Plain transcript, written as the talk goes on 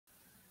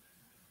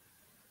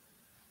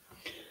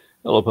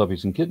Hello,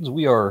 puppies and kittens.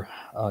 We are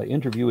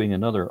interviewing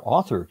another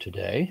author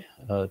today.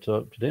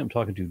 Today I'm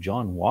talking to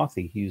John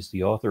Wathey. He's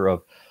the author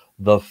of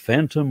The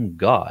Phantom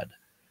God,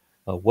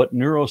 What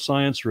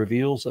Neuroscience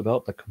Reveals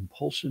About the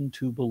Compulsion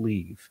to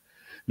Believe.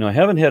 Now, I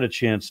haven't had a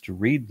chance to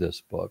read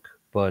this book,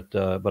 but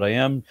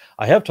I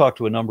have talked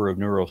to a number of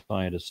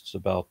neuroscientists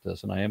about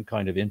this, and I am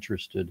kind of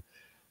interested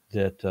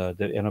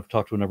and I've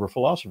talked to a number of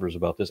philosophers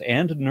about this,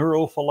 and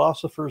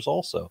neurophilosophers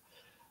also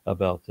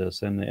about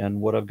this.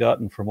 And what I've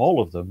gotten from all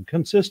of them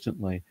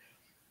consistently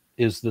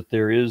is that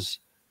there is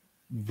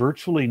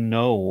virtually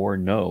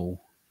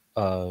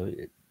uh,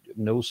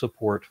 no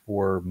support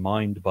for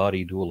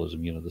mind-body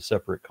dualism, the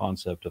separate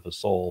concept of a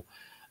soul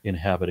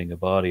inhabiting a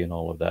body and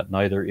all of that,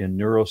 neither in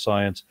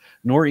neuroscience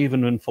nor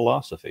even in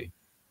philosophy.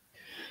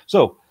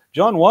 So,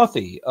 John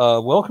Wathey,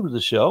 welcome to the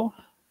show.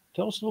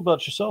 Tell us a little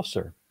about yourself,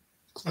 sir.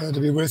 Glad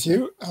to be with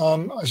you.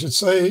 I should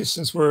say,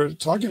 since we're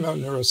talking about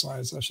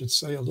neuroscience, I should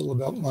say a little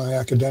about my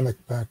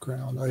academic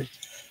background.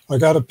 I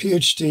got a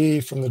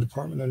Ph.D. from the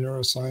Department of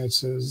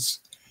Neurosciences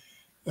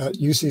at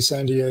UC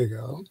San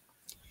Diego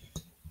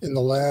in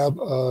the lab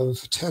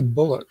of Ted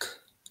Bullock,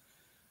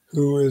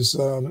 who is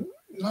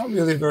not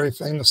really a very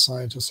famous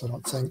scientist, I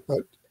don't think,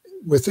 but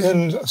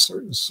within a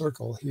certain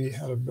circle, he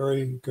had a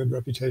very good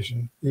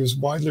reputation. He was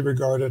widely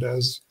regarded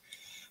as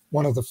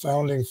one of the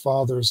founding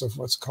fathers of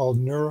what's called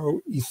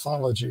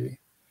neuroethology,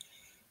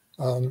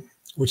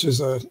 which is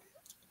an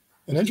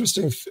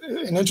interesting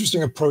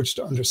approach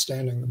to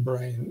understanding the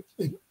brain.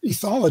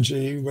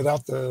 Ethology,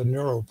 without the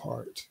neuro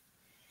part,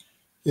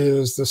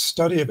 is the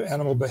study of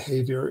animal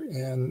behavior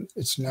in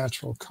its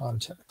natural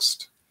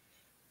context.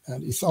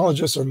 And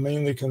ethologists are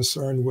mainly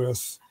concerned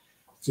with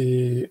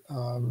the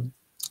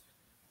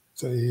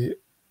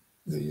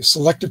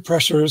selective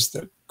pressures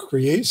that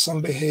create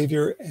some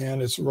behavior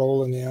and its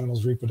role in the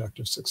animal's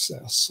reproductive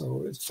success.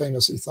 So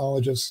famous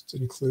ethologists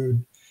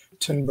include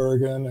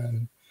Tinbergen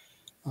and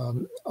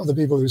other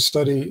people who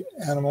study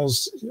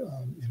animals,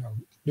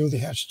 newly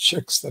hatched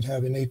chicks that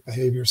have innate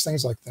behaviors,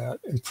 things like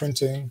that,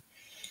 imprinting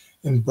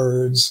in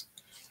birds.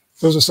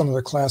 Those are some of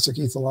the classic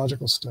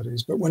ethological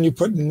studies. But when you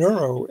put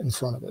neuro in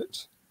front of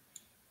it,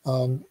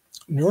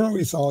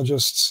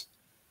 neuroethologists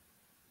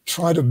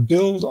try to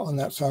build on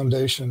that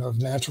foundation of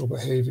natural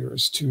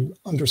behaviors to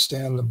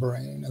understand the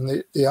brain.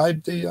 And the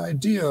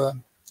idea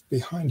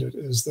behind it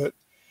is that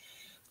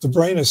the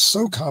brain is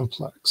so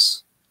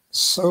complex,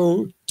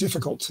 so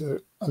difficult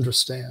to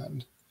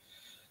understand,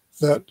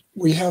 that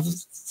we have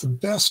the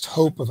best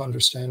hope of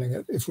understanding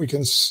it if we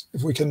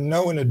can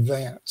know in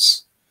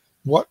advance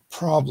what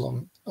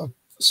problem a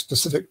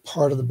specific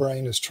part of the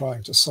brain is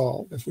trying to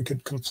solve. If we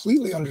could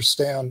completely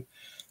understand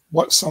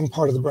what some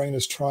part of the brain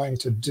is trying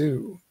to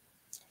do,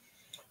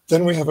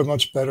 then we have a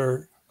much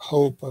better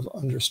hope of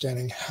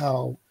understanding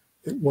how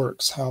it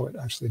works, how it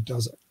actually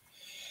does it.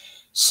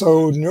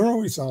 So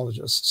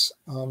neuroethologists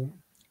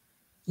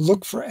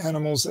look for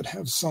animals that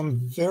have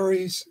some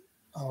very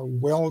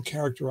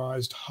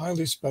well-characterized,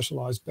 highly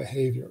specialized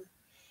behavior.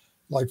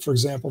 Like, for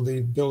example, the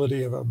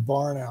ability of a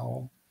barn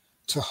owl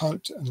to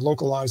hunt and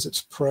localize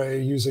its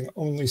prey using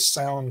only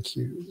sound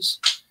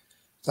cues.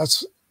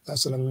 That's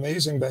an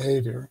amazing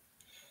behavior.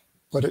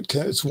 But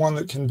it's one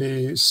that can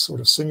be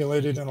sort of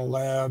simulated in a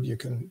lab. You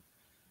can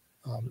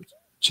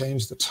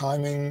change the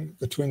timing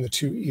between the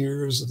two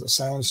ears of the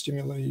sound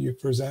stimuli you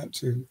present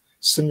to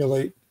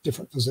simulate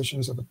different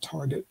positions of a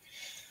target.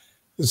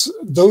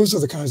 Those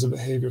are the kinds of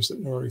behaviors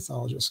that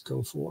neuroethologists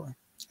go for.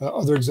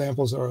 Other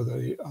examples are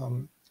the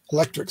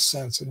electric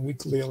sense in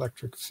weakly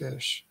electric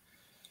fish,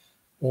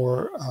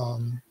 or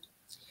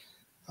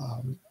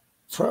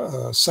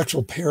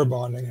sexual pair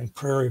bonding in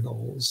prairie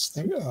voles,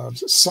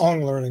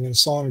 song learning in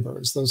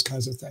songbirds, those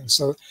kinds of things.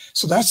 So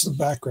that's the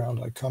background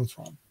I come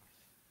from.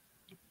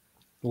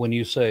 When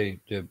you say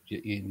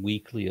in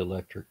weakly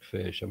electric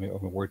fish,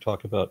 are we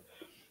talking about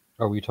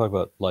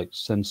like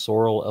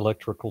sensorial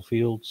electrical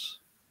fields?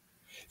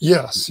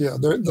 Yes, yeah.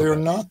 They're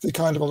not the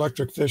kind of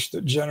electric fish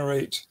that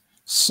generate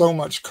so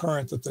much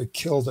current that they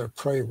kill their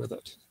prey with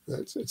it.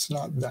 It's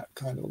not that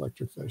kind of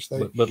electric fish.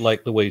 But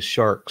like the way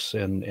sharks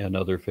and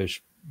other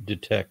fish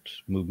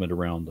detect movement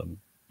around them.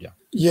 Yeah.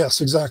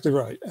 Yes, exactly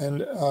right.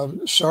 And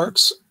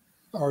sharks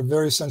are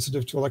very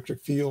sensitive to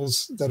electric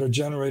fields that are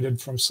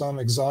generated from some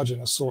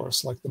exogenous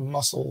source, like the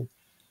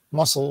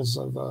muscles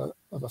of a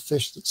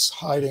fish that's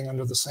hiding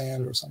under the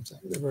sand or something.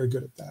 They're very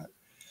good at that.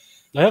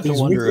 I have to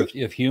wonder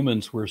if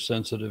humans were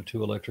sensitive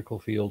to electrical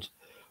fields,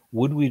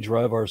 would we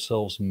drive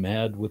ourselves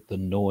mad with the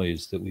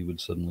noise that we would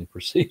suddenly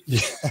perceive?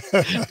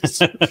 I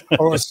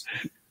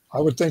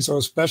would think so,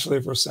 especially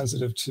if we're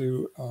sensitive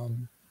to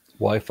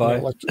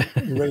Wi-Fi.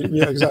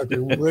 Yeah, exactly.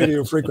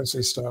 Radio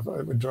frequency stuff.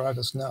 It would drive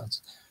us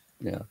nuts.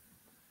 Yeah.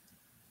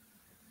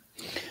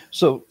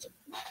 So,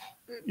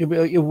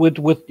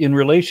 with in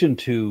relation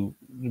to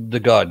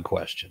the God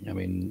question,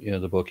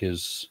 the book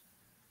is,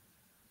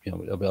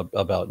 about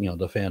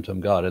the phantom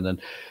God, and then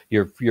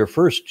your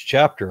first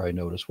chapter, I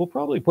noticed, will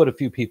probably put a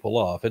few people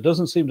off. It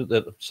doesn't seem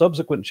that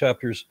subsequent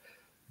chapters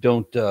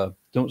don't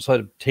don't sort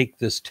of take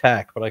this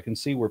tack, but I can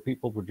see where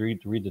people would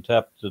read the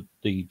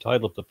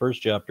title of the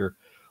first chapter,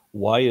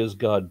 "Why is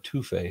God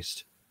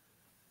Two-Faced?"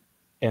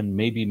 and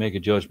maybe make a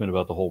judgment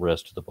about the whole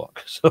rest of the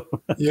book. So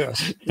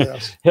Yes,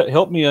 yes.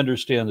 help me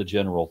understand the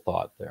general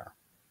thought there.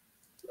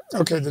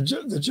 Okay,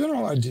 the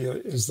general idea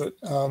is that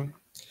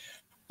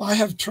I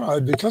have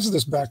tried, because of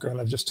this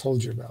background I've just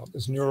told you about,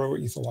 this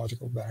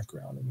neuroethological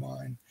background of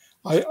mine,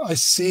 I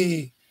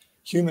see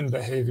human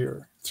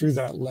behavior through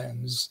that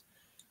lens.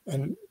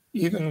 And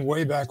even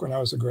way back when I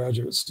was a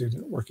graduate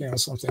student working on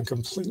something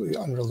completely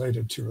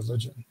unrelated to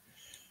religion,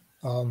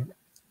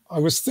 I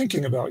was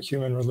thinking about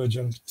human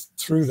religion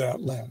through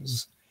that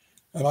lens.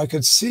 And I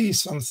could see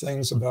some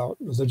things about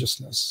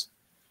religiousness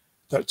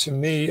that, to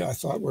me, I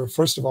thought were,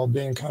 first of all,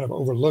 being kind of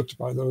overlooked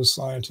by those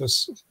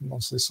scientists,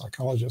 mostly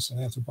psychologists and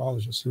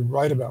anthropologists, who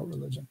write about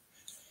religion.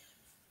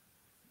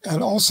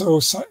 And also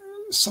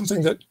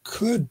something that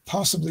could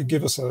possibly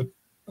give us a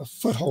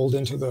foothold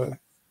into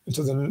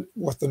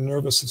what the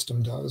nervous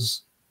system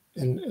does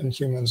in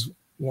humans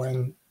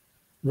when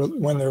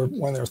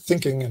they're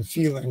thinking and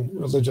feeling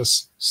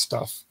religious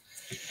stuff.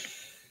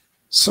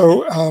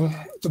 So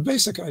the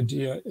basic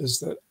idea is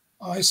that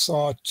I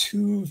saw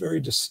two very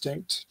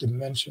distinct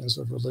dimensions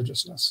of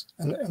religiousness.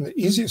 And the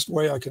easiest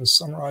way I can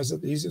summarize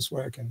it, the easiest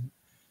way I can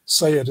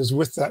say it, is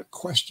with that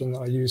question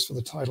that I used for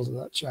the title of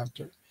that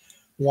chapter.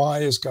 Why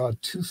is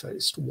God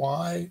two-faced?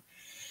 Why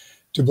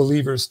do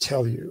believers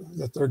tell you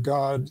that their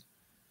God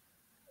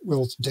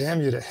will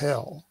damn you to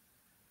hell,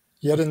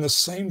 yet in the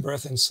same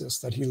breath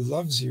insist that he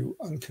loves you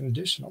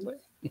unconditionally?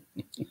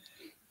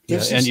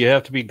 And you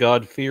have to be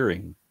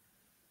God-fearing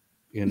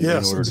in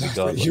yes, order exactly. to be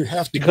godly. You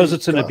have to, because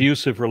it's an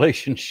abusive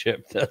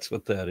relationship. That's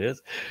what that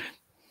is.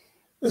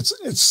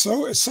 It's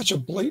such a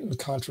blatant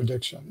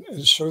contradiction.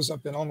 It shows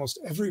up in almost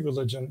every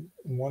religion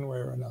in one way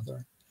or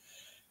another.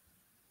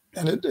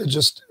 And it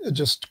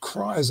just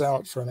cries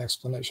out for an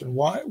explanation.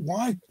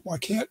 Why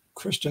can't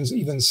Christians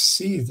even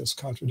see this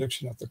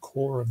contradiction at the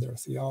core of their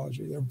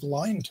theology? They're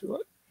blind to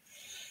it.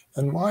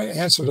 And my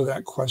answer to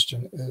that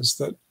question is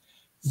that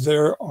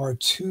there are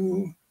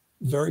two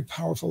very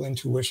powerful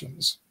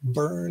intuitions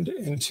burned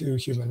into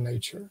human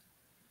nature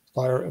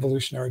by our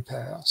evolutionary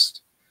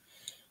past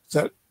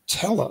that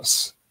tell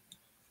us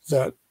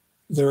that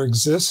there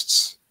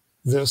exists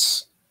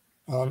this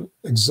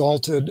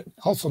exalted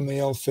alpha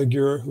male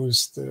figure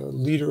who's the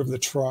leader of the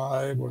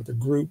tribe or the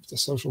group, the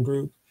social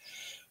group,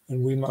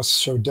 and we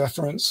must show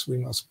deference, we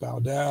must bow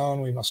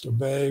down, we must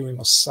obey, we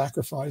must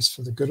sacrifice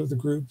for the good of the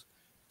group,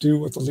 do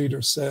what the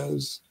leader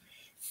says,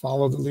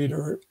 follow the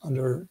leader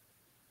under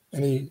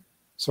any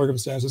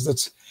circumstances.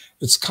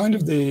 It's kind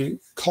of the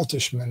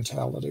cultish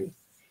mentality.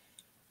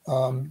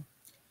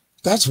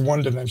 That's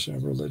one dimension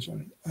of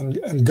religion,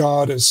 and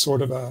God is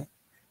sort of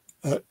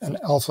an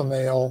alpha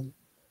male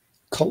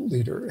cult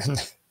leader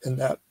in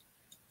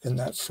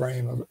that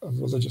frame of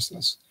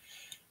religiousness.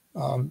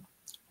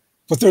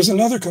 But there's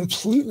another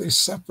completely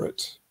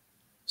separate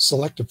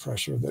selective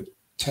pressure that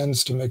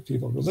tends to make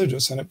people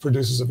religious, and it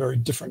produces a very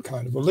different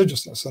kind of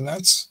religiousness, and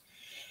that's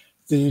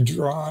the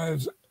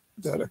drive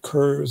that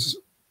occurs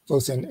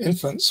both in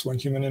infants, when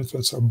human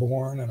infants are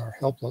born and are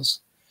helpless,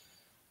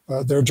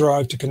 their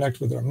drive to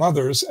connect with their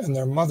mothers, and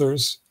their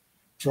mothers'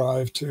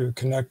 drive to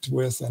connect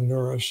with and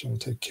nourish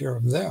and take care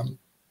of them.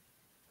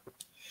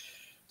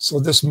 So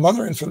this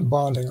mother-infant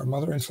bonding or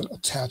mother-infant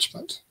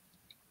attachment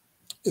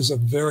is a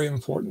very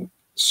important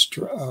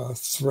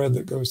thread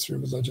that goes through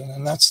religion,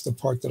 and that's the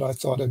part that I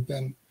thought had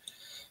been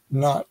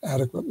not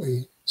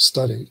adequately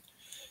studied.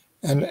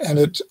 And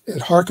it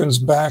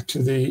harkens back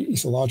to the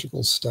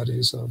ethological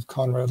studies of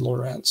Konrad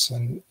Lorenz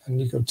and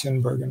Nico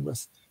Tinbergen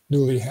with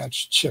newly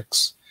hatched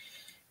chicks,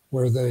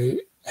 where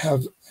they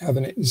have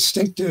an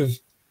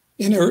instinctive,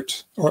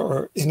 inert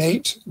or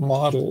innate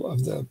model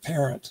of the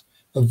parent,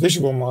 a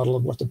visual model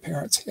of what the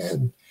parent's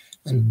head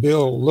and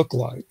bill look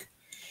like.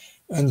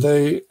 And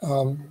they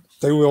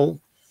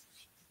will,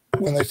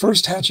 when they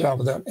first hatch out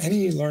without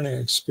any learning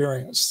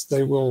experience,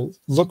 they will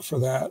look for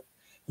that.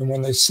 And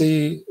when they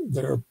see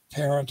their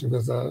parent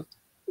with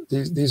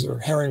these are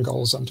herring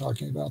gulls I'm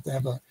talking about, they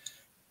have a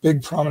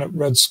big prominent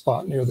red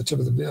spot near the tip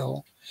of the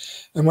bill.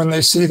 And when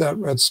they see that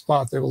red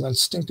spot, they will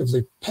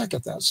instinctively peck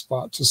at that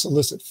spot to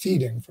solicit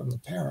feeding from the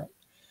parent.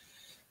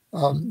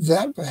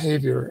 That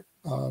behavior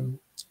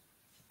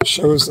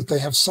shows that they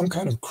have some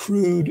kind of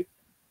crude,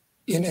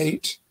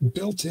 innate,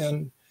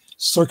 built-in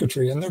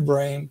circuitry in their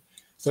brain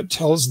that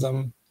tells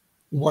them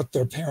what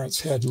their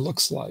parent's head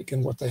looks like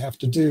and what they have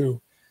to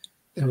do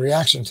in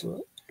reaction to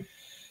it.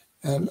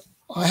 And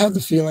I have the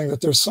feeling that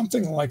there's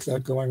something like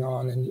that going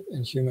on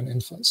in human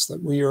infants,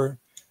 that we are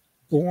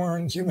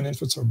born, human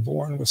infants are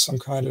born with some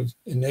kind of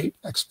innate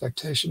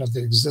expectation of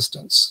the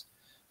existence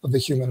of the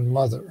human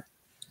mother.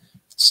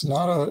 It's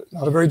not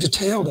a very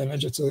detailed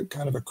image. It's a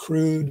kind of a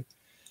crude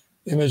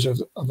image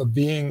of a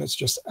being that's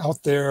just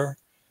out there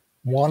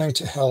wanting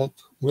to help,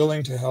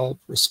 willing to help,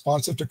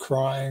 responsive to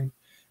crying,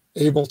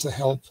 able to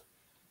help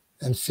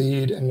and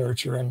feed and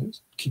nurture and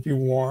keep you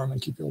warm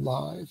and keep you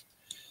alive.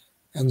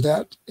 And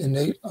that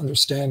innate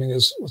understanding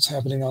is what's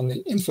happening on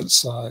the infant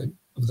side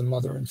of the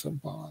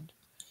mother-infant bond.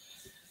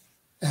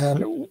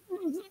 And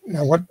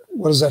now what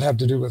does that have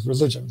to do with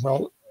religion?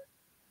 Well,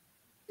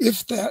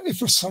 if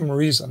for some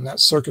reason that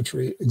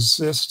circuitry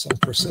exists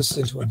and persists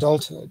into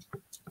adulthood,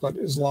 but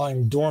is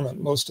lying dormant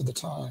most of the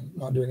time,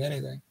 not doing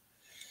anything,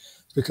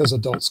 because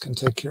adults can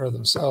take care of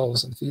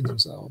themselves and feed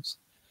themselves.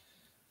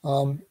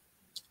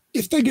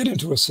 If they get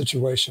into a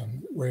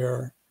situation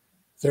where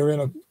they're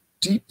in a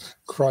deep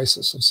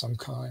crisis of some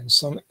kind,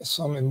 some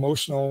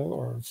emotional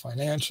or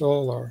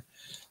financial or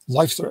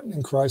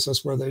life-threatening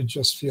crisis where they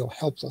just feel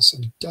helpless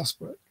and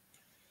desperate,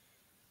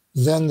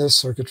 then this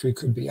circuitry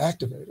could be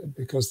activated,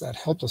 because that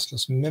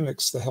helplessness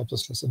mimics the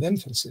helplessness of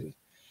infancy.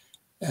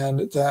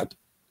 And that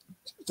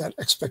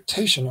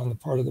expectation on the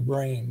part of the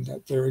brain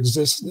that there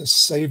exists this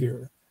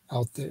savior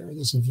out there,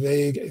 this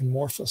vague,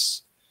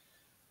 amorphous,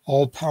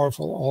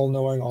 all-powerful,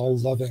 all-knowing,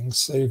 all-loving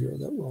savior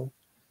that will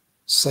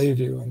save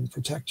you and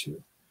protect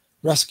you,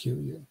 rescue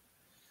you,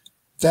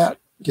 that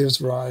gives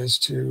rise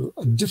to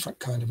a different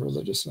kind of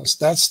religiousness.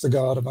 That's the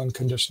God of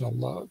unconditional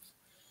love.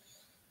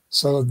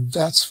 So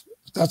that's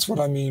what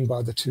I mean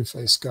by the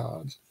two-faced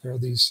God. There are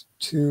these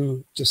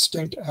two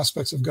distinct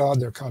aspects of God.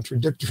 They're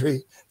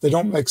contradictory. They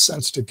don't make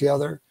sense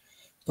together.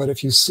 But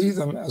if you see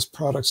them as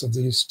products of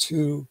these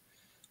two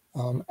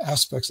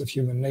aspects of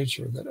human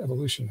nature that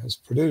evolution has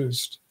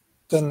produced,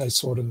 then they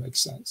sort of make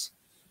sense.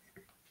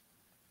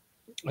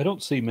 I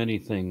don't see many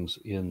things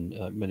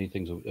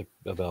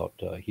about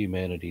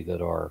humanity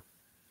that are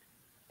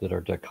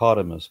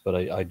dichotomous, but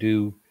I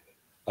do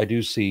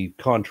see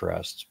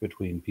contrasts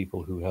between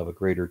people who have a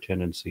greater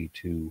tendency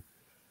to,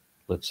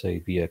 let's say,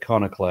 be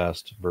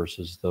iconoclast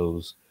versus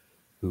those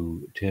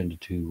who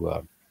tend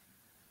to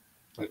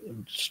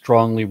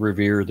strongly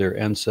revere their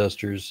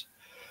ancestors,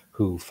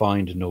 who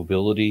find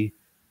nobility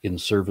in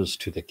service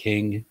to the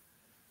king,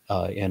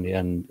 and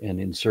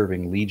in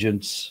serving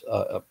allegiance,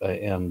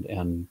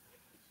 and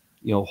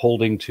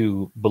holding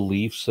to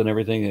beliefs and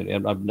everything.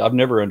 And I've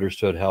never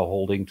understood how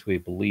holding to a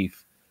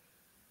belief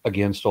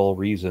against all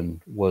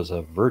reason was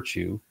a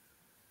virtue,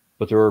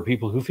 but there are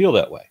people who feel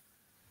that way.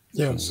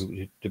 Yes.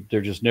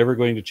 They're just never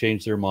going to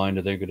change their mind,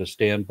 and they're going to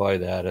stand by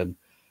that,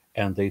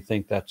 and they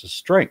think that's a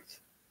strength.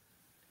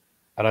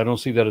 And I don't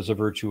see that as a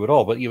virtue at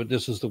all. But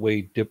this is the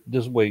way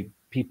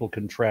people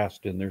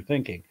contrast in their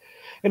thinking,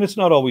 and it's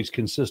not always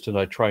consistent.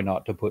 I try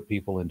not to put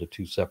people into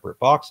two separate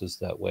boxes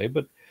that way,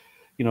 but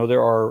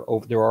there are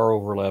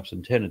overlaps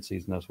and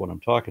tendencies, and that's what I'm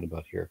talking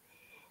about here.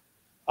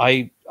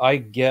 I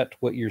get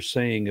what you're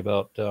saying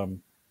about the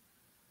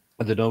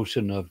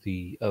notion of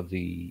the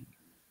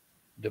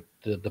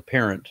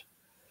parent,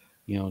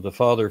 the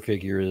father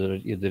figure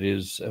that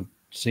is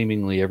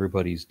seemingly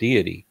everybody's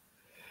deity.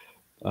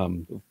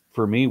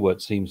 For me,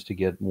 what seems to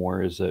get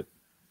more is that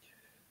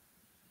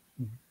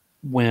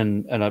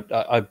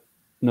I've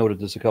noted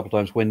this a couple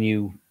times, when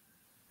you're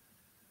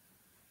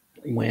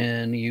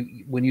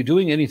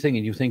doing anything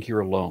and you think you're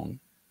alone,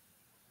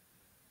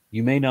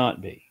 you may not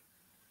be.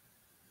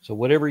 So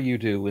whatever you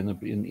do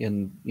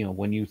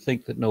when you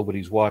think that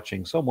nobody's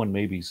watching, someone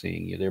may be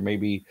seeing you. There may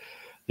be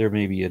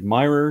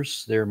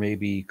admirers, there may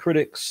be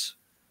critics,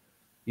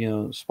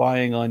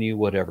 spying on you,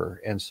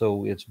 whatever. And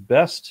so it's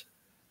best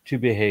to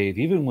behave,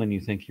 even when you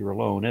think you're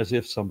alone, as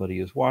if somebody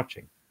is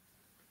watching.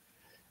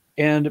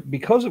 And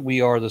because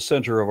we are the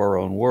center of our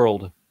own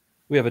world,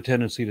 we have a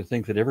tendency to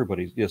think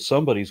that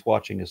somebody's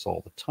watching us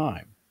all the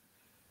time.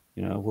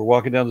 We're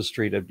walking down the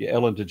street.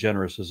 Ellen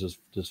DeGeneres has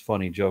this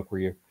funny joke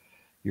where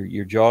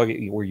you're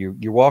jogging, where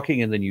you're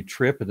walking and then you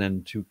trip, and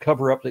then to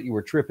cover up that you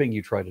were tripping,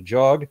 you try to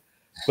jog,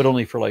 but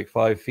only for like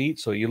 5 feet.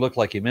 So you look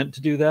like you meant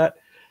to do that.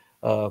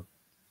 But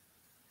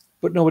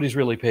nobody's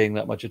really paying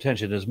that much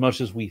attention, as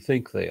much as we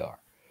think they are.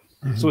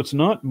 Mm-hmm. So it's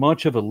not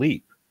much of a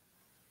leap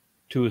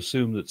to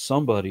assume that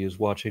somebody is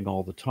watching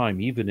all the time,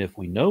 even if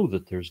we know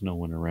that there's no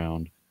one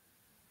around.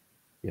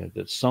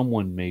 That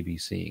someone may be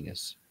seeing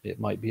us. It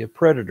might be a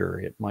predator.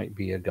 It might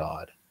be a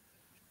god.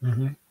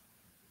 Mm-hmm.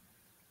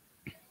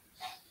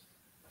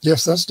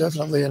 Yes, that's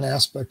definitely an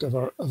aspect of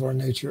our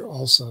nature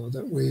also,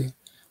 that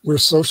we're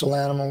social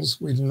animals.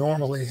 We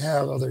normally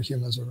have other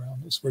humans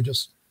around us. We're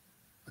just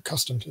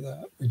accustomed to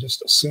that. We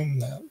just assume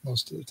that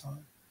most of the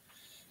time.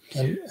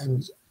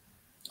 And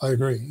I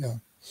agree, yeah.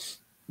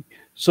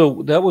 So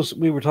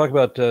we were talking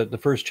about the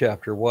first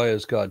chapter, why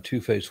is God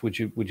two-faced? Would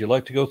you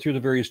like to go through the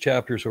various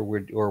chapters, or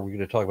are we going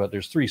to talk about,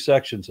 there's 3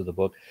 sections of the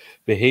book: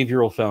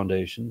 behavioral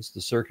foundations,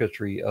 the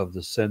circuitry of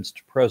the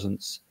sensed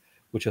presence,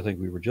 which I think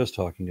we were just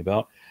talking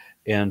about,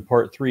 and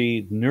part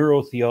 3,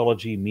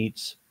 neurotheology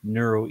meets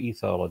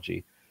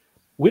neuroethology.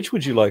 Which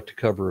would you like to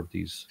cover of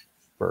these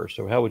first,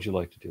 or how would you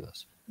like to do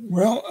this?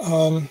 Well,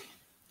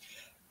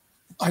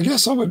 I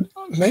guess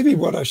maybe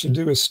what I should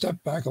do is step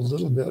back a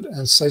little bit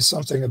and say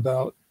something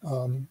about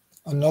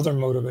another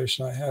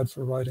motivation I had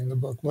for writing the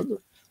book.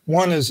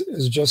 One is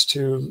just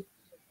to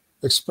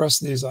express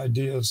these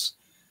ideas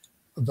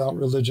about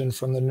religion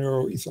from the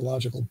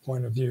neuroethological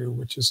point of view,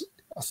 which is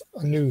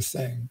a new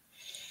thing.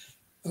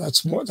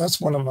 that's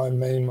one of my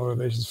main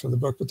motivations for the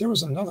book. But there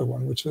was another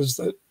one, which was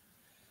that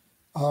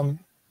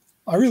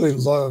I really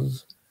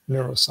love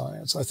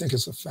neuroscience. I think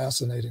it's a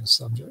fascinating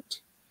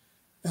subject,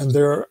 and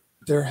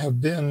there have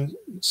been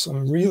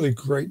some really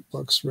great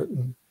books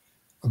written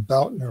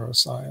about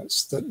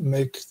neuroscience that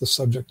make the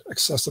subject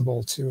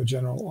accessible to a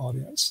general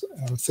audience.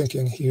 And I'm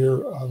thinking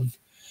here of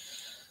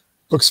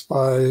books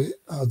by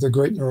the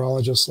great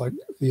neurologists like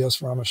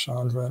V.S.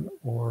 Ramachandran,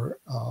 or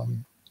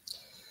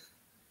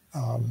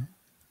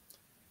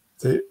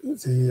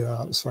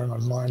sorry, my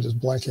mind is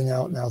blanking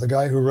out now. The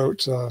guy who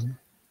wrote The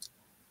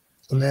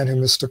Man Who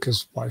Mistook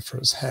His Wife for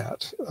His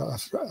Hat.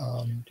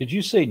 Did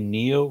you say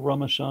Neo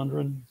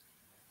Ramachandran?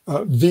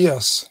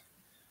 V.S.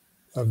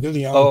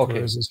 Villiankur okay.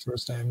 is his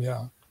first name,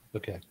 yeah.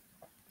 Okay.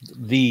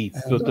 The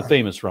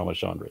famous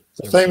Ramachandran.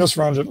 The famous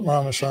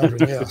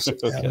Ramachandran, yes.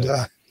 Okay.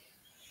 And,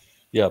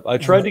 yeah, I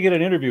tried to get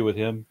an interview with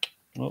him.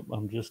 Well,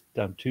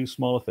 I'm too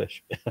small a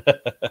fish.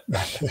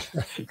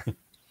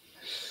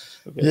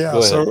 Okay, yeah,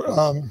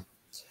 so,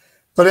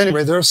 but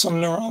anyway, there are some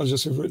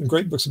neurologists who've written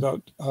great books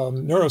about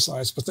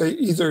neuroscience, but they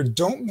either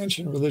don't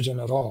mention religion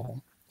at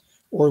all,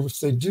 or if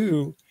they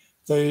do,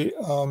 they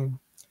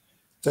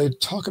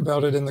talk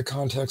about it in the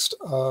context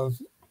of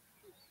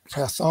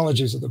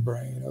pathologies of the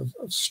brain,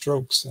 of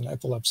strokes and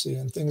epilepsy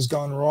and things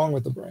gone wrong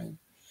with the brain.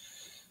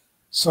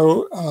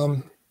 So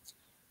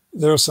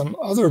there are some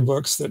other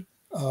books that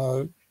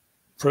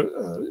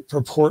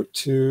purport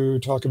to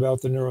talk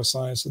about the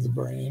neuroscience of the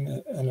brain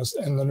and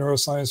the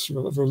neuroscience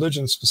of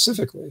religion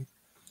specifically.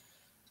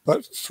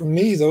 But for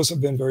me, those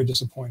have been very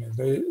disappointing.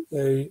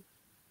 They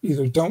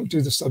either don't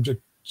do the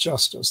subject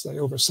justice, they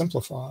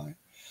oversimplify,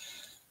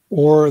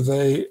 or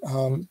they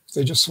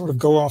just sort of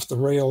go off the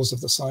rails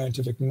of the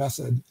scientific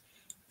method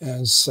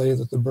and say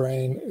that the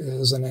brain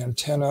is an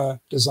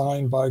antenna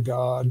designed by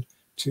God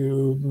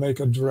to make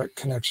a direct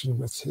connection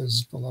with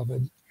his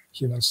beloved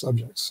human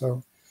subjects.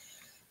 So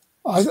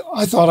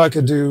I thought I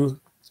could do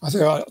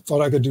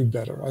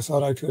better. I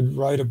thought I could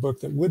write a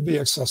book that would be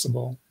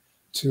accessible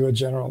to a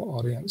general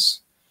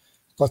audience,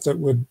 but that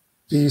would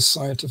be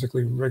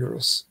scientifically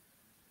rigorous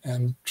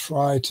and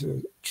try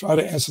to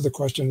answer the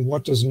question,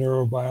 what does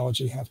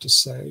neurobiology have to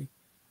say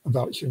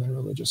about human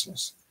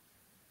religiousness?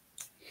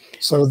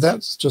 So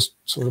that's just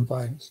sort of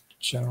my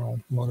general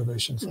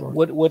motivation for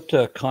it.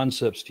 What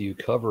concepts do you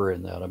cover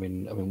in that? I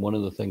mean, one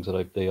of the things that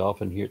I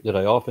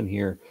often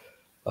hear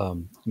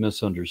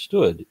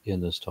misunderstood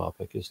in this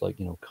topic is, like,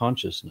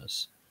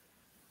 consciousness.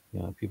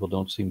 People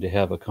don't seem to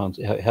have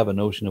a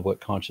notion of what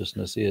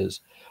consciousness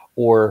is,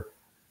 or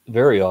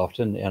very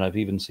often, and I've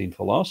even seen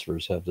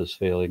philosophers have this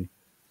failing,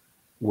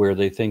 where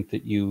they think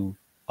that you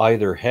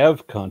either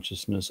have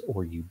consciousness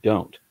or you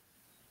don't.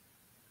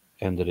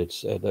 And that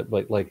it's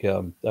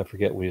I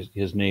forget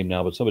his name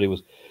now, but somebody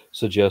was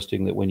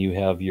suggesting that when you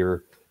have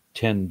your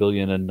 10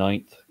 billion and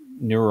ninth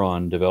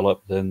neuron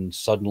develop, then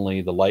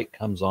suddenly the light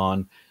comes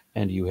on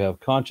and you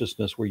have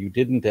consciousness where you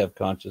didn't have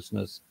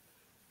consciousness,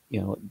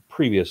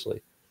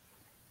 previously.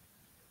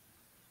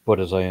 But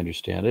as I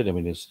understand it, I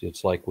mean,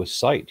 it's like with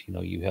sight.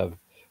 You have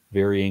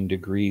varying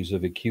degrees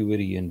of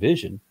acuity in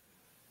vision,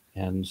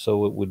 and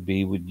so it would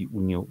be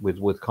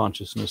with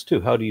consciousness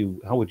too. How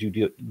would you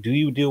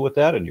deal with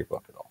that in your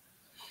book at all?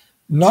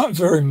 Not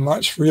very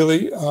much,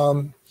 really.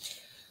 I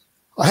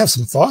have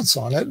some thoughts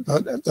on it,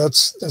 but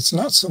that's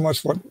not so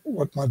much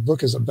what my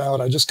book is about.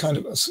 I just kind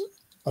of,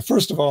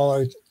 first of all,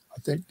 I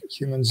think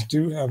humans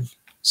do have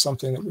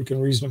something that we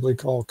can reasonably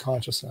call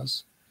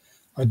consciousness.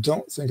 I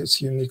don't think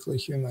it's uniquely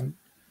human.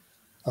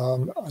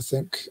 I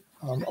think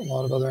a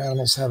lot of other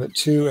animals have it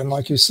too, and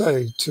like you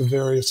say, to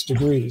various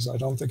degrees. I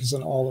don't think it's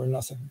an all or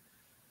nothing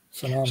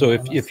phenomenon. So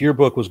if your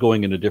book was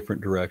going in a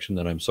different direction,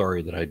 then I'm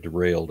sorry that I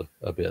derailed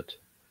a bit.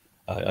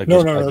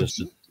 No.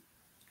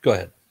 Go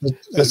ahead.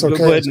 That's okay.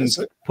 Go ahead and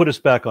put us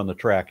back on the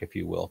track, if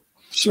you will.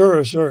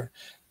 Sure.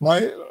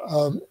 My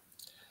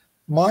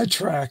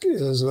track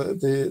is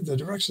the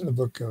direction the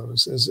book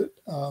goes. Is it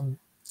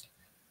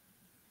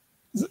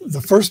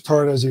the first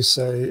part, as you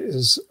say,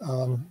 is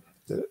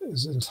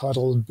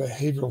entitled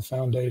Behavioral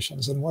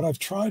Foundations, and what I've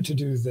tried to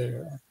do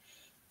there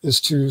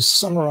is to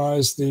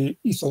summarize the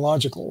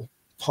ethological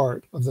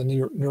part of the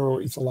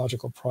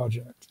neuroethological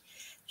project.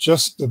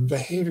 Just the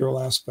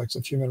behavioral aspects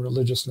of human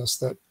religiousness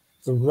that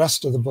the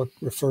rest of the book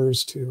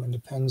refers to and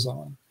depends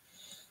on.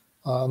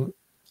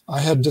 I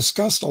had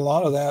discussed a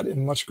lot of that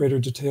in much greater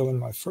detail in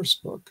my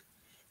first book,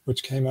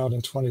 which came out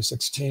in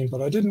 2016,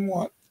 but I didn't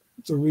want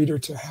the reader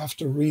to have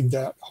to read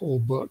that whole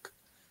book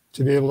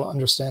to be able to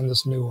understand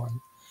this new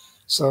one.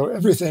 So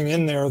everything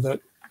in there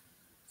that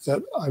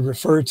I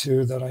refer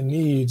to, that I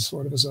need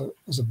sort of as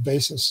a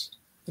basis,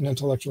 an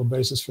intellectual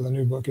basis for the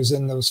new book, is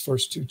in those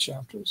first two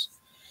chapters.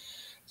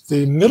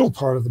 The middle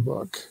part of the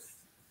book,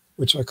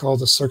 which I call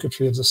the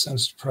circuitry of the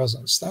sensed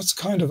presence, that's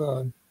kind of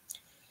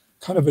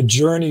a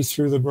journey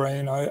through the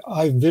brain.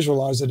 I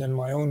visualize it in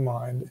my own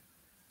mind,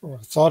 or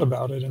thought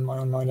about it in my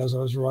own mind as I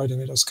was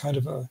writing it, as kind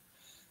of a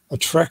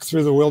trek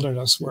through the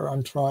wilderness where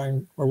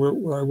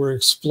where we're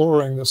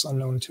exploring this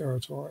unknown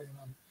territory, and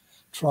I'm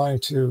trying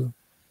to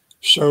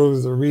show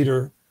the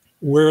reader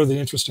where the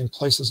interesting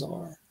places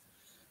are.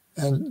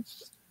 And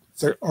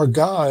our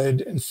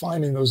guide in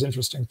finding those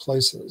interesting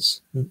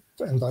places,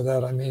 and by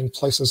that I mean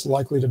places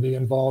likely to be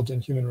involved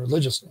in human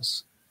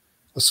religiousness,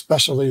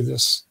 especially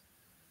this,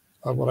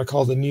 what I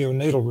call the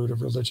neonatal root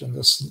of religion,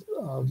 this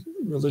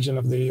religion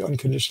of the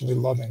unconditionally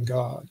loving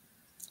God.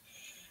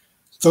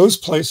 Those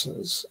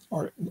places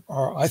are,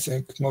 I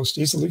think, most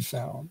easily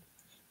found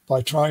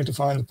by trying to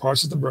find the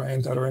parts of the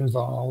brain that are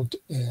involved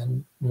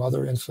in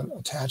mother-infant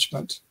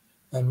attachment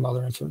and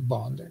mother-infant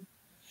bonding.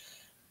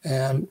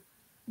 And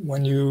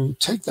when you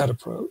take that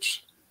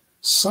approach,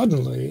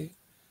 suddenly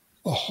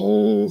a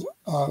whole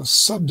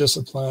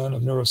subdiscipline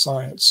of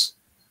neuroscience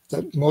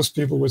that most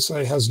people would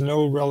say has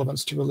no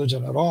relevance to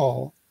religion at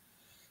all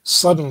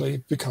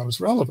suddenly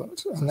becomes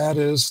relevant. And that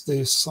is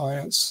the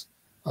science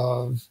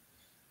of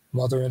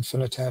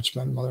mother-infant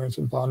attachment,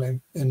 mother-infant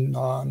bonding in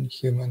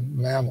non-human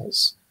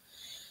mammals.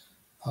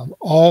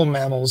 All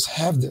mammals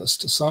have this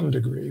to some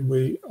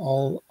degree.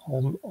 All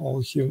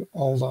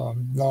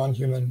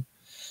non-human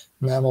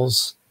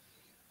mammals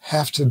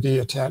have to be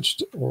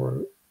attached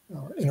or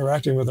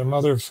interacting with their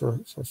mother for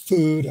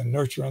food and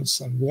nurturance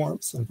and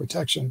warmth and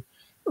protection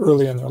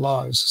early in their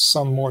lives,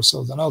 some more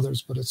so than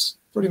others, but it's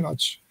pretty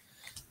much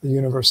the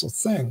universal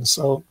thing.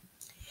 So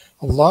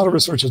a lot of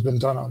research has been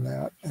done on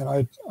that. And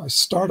I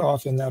start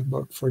off in that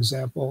book, for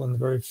example, in the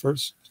very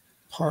first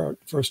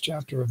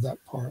chapter of that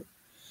part,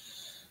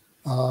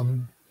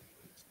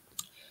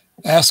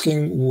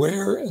 asking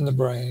where in the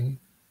brain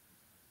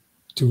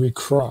do we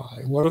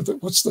cry?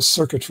 What's the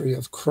circuitry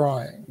of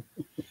crying,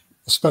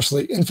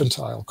 especially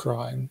infantile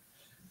crying?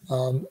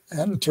 And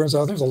it turns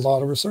out there's a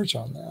lot of research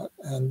on that.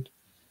 And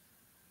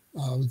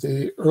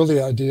the early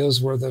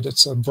ideas were that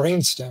it's a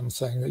brainstem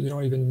thing, that you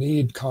don't even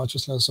need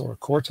consciousness or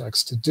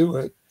cortex to do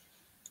it.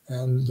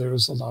 And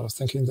there's a lot of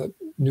thinking that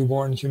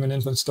newborn human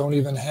infants don't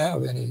even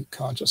have any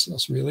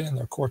consciousness really, and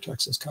their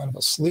cortex is kind of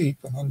asleep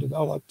and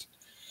undeveloped.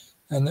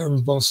 And they're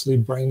mostly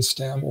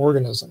brainstem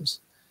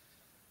organisms.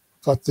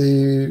 But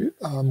the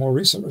more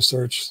recent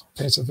research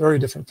paints a very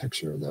different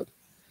picture, that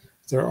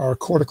there are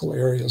cortical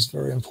areas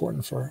very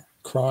important for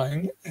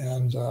crying,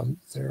 and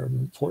they're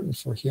important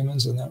for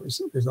humans in that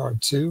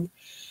regard too.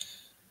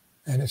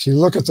 And if you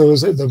look at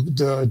those,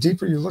 the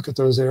deeper you look at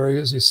those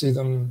areas, you see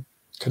them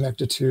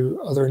connected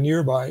to other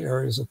nearby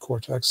areas of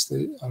cortex.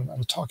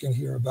 I'm talking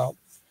here about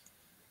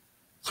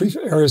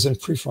areas in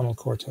prefrontal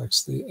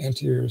cortex. The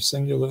anterior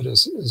cingulate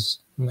is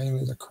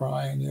mainly the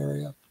crying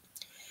area.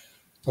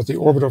 But the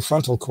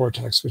orbitofrontal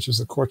cortex, which is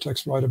the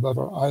cortex right above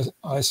our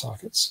eye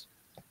sockets,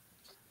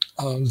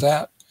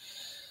 that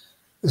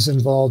is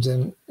involved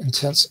in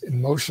intense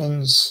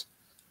emotions,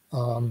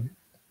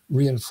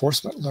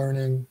 reinforcement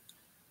learning,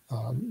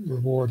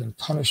 reward and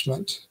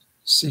punishment,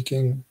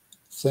 seeking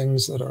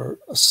things that are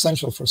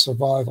essential for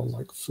survival,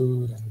 like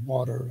food and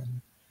water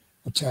and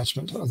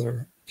attachment to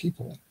other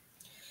people.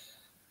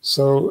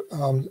 So,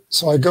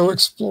 so I go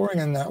exploring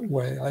in that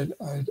way.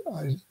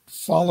 I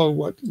follow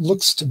what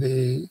looks to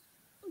be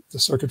the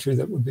circuitry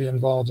that would be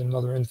involved in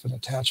mother-infant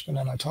attachment,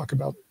 and I talk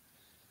about,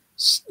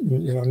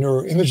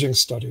 neuroimaging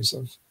studies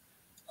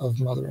of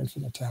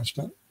mother-infant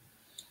attachment.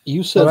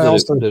 You said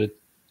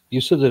you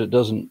said that it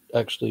doesn't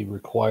actually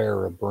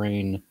require a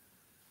brain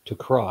to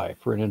cry,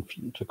 for an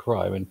infant to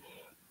cry. I mean,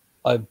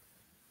 I've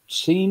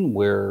seen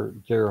where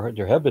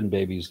there have been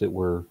babies that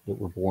were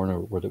born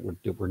or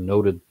that were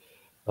noted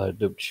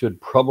that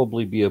should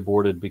probably be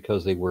aborted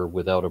because they were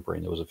without a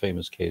brain. There was a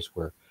famous case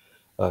where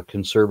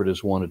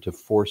conservatives wanted to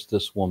force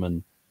this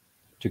woman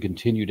to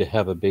continue to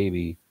have a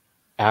baby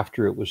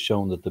after it was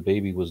shown that the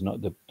baby was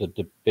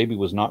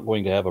not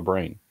going to have a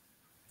brain.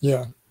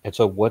 Yeah. And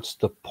so, what's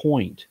the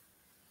point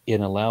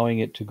in allowing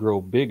it to grow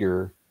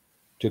bigger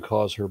to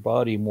cause her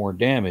body more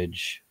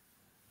damage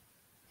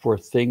for a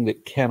thing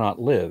that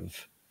cannot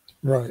live?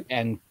 Right.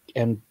 And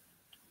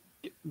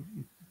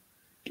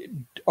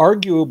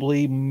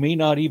arguably may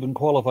not even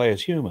qualify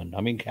as human.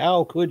 I mean,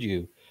 how could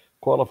you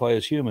qualify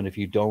as human if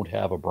you don't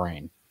have a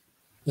brain?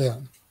 Yeah.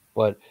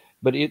 But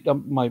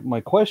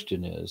my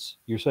question is,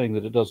 you're saying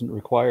that it doesn't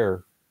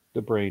require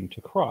the brain to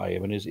cry. I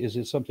mean, is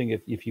it something,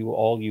 if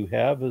all you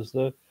have is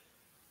the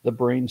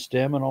brain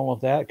stem and all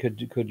of that,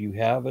 could you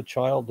have a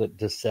child that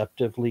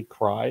deceptively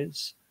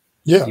cries?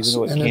 Yes. Even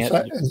though it and can't. in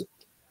fact,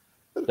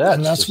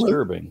 That's that's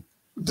disturbing.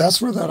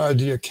 That's where that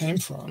idea came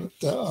from.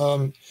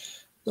 The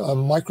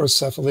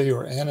microcephaly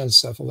or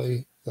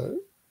anencephaly,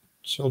 the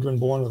children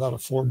born without a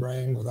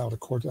forebrain, without a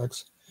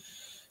cortex,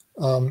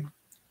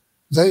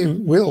 they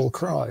will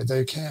cry.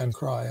 They can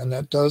cry, and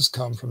that does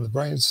come from the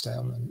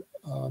brainstem.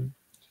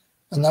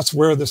 And that's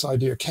where this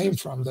idea came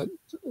from.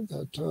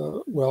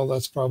 Well,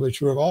 that's probably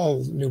true of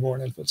all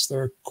newborn infants.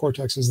 Their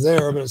cortex is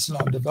there, but it's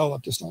not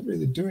developed. It's not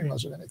really doing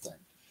much of anything.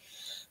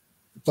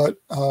 But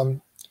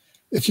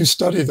if you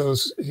study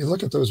those, if you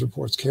look at those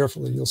reports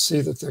carefully, you'll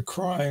see that the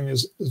crying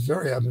is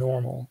very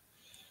abnormal.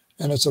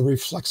 And it's a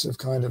reflexive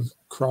kind of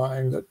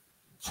crying that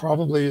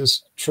probably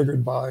is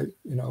triggered by,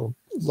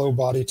 low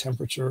body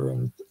temperature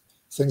and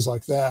things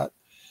like that.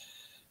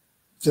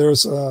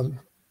 There's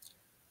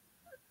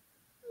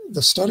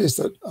the studies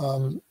that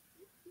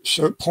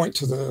point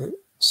to the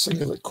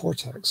cingulate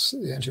cortex,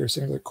 the anterior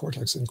cingulate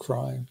cortex in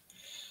crying,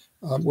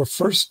 were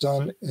first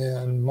done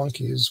in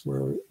monkeys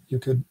where you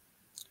could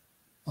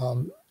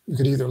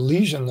either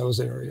lesion those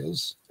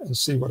areas and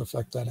see what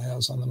effect that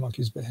has on the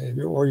monkey's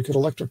behavior, or you could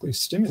electrically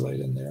stimulate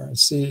in there and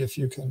see if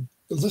you can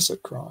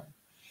elicit crying.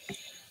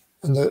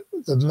 And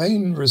the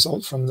main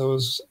result from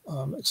those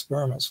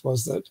experiments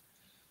was that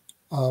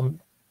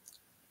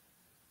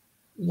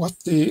what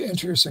the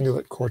anterior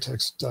cingulate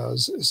cortex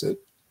does is it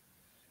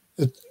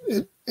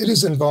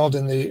is involved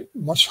in the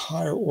much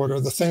higher order,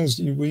 the things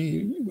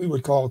we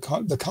would call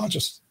the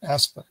conscious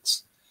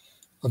aspects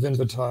of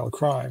infantile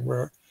crying,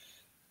 where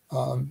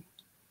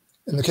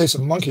in the case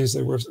of monkeys,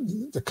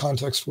 the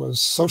context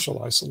was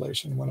social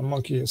isolation. When a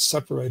monkey is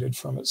separated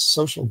from its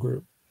social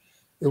group,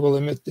 it will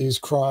emit these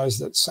cries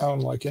that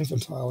sound like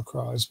infantile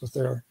cries, but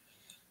they're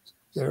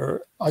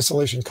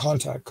isolation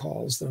contact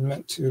calls. They're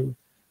meant to,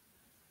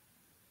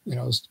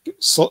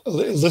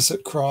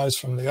 elicit cries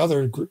from the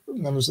other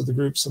members of the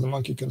group so the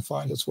monkey can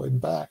find its way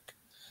back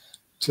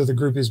to the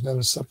group he's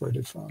been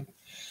separated from.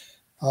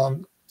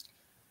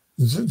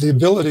 The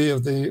ability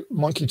of the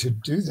monkey to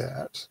do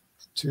that,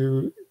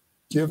 to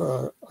give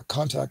a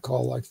contact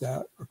call like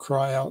that, or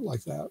cry out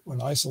like that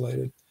when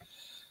isolated,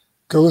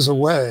 goes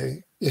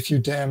away if you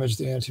damage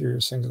the anterior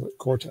cingulate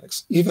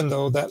cortex, even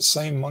though that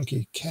same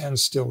monkey can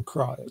still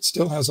cry. It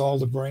still has all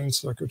the brain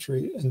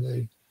circuitry in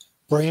the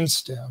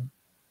brainstem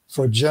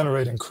for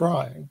generating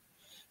crying,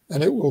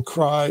 and it will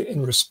cry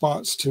in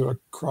response to a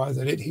cry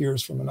that it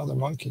hears from another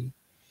monkey.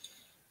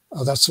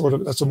 That's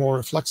a more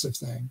reflexive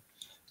thing,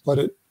 but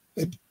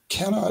it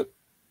cannot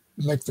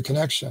make the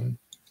connection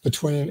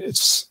between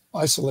its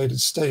isolated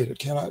state. It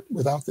cannot,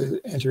 without the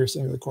anterior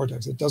cingulate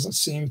cortex, it doesn't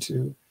seem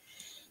to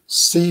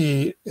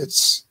see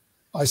its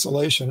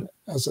isolation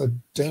as a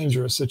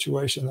dangerous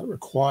situation that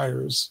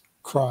requires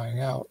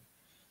crying out.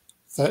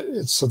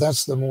 So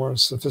that's the more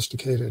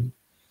sophisticated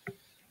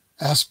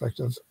aspect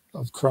of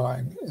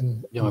crying.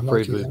 I'm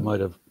afraid we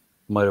might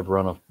have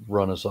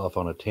run us off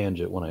on a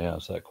tangent when I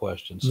asked that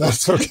question. So.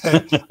 That's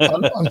okay.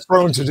 I'm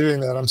prone to doing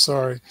that. I'm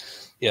sorry.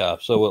 Yeah.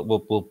 So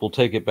we'll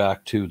take it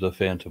back to the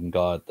phantom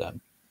god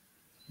then.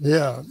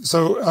 Yeah.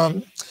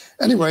 So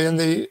anyway, in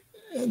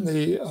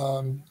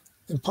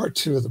part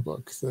 2 of the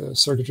book, the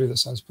circuitry of the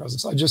sense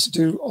presence, I just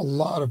do a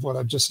lot of what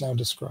I've just now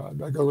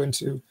described. I go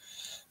into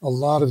a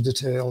lot of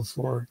detail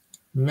for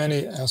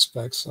many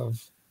aspects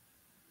of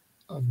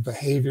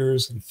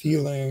behaviors and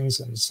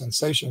feelings and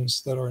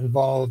sensations that are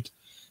involved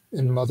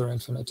in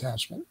mother-infant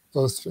attachment,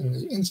 both in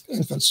the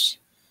infants,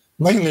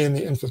 mainly in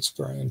the infant's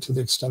brain, to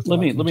the extent that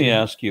let me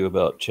ask you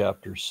about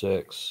chapter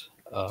 6.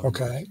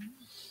 Okay.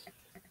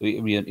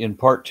 In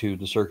part 2,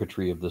 the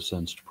circuitry of the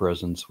sensed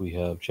presence, we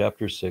have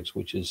chapter 6,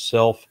 which is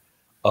self,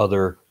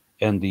 other,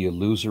 and the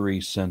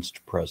illusory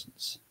sensed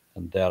presence.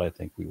 And that I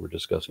think we were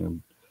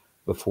discussing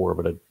before,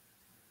 but I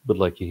would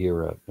like you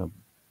here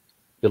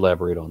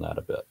elaborate on that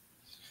a bit.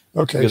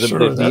 Okay, because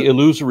sure. The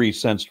illusory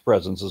sensed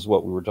presence is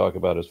what we were talking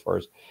about as far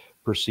as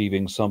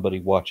perceiving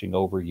somebody watching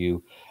over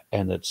you,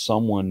 and that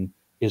someone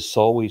is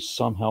always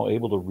somehow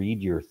able to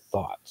read your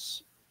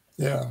thoughts.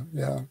 Yeah.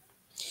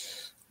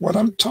 What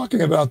I'm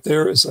talking about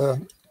there is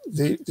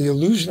the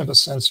illusion of a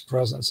sensed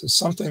presence is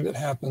something that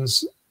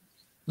happens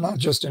not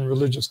just in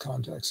religious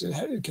contexts.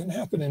 It can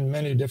happen in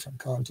many different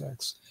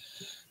contexts.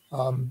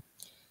 One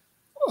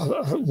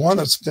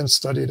that's been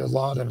studied a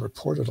lot and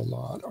reported a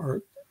lot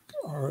are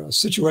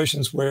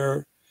situations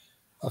where,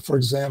 for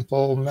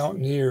example,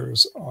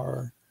 mountaineers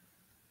are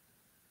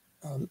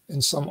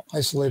in some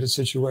isolated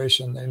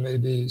situation. They may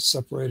be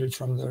separated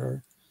from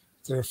their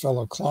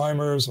fellow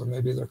climbers, or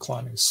maybe they're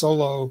climbing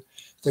solo.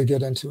 They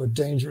get into a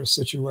dangerous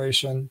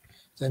situation.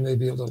 They may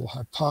be a little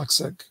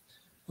hypoxic,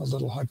 a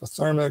little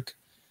hypothermic,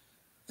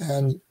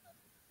 and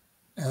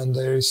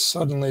they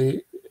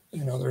suddenly,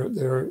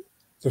 they're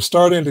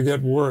starting to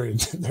get worried.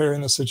 They're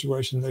in a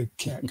situation they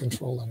can't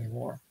control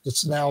anymore.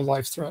 It's now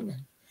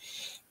life-threatening.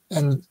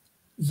 And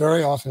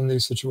very often in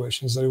these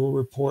situations, they will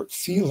report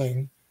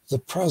feeling the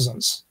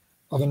presence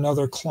of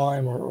another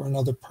climber or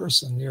another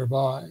person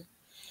nearby.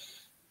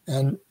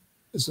 And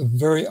it's a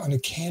very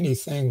uncanny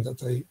thing that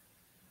they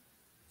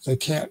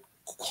can't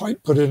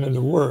quite put it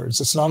into words.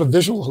 It's not a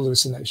visual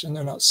hallucination.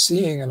 They're not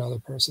seeing another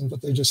person,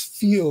 but they just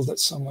feel that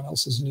someone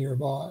else is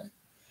nearby.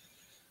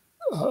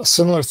 A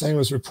similar thing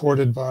was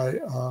reported by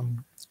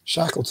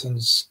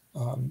Shackleton's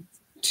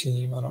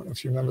team. I don't know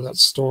if you remember that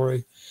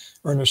story.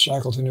 Ernest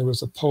Shackleton, who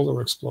was a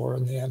polar explorer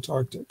in the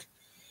Antarctic.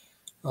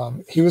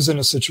 He was in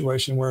a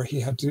situation where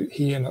he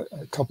and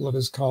a couple of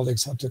his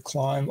colleagues had to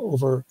climb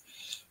over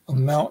a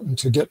mountain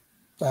to get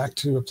back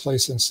to a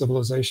place in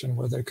civilization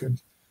where they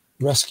could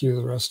rescue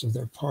the rest of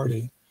their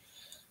party.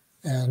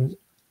 And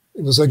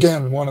it was,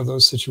 again, one of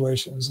those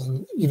situations.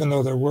 And even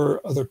though there were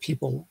other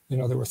people,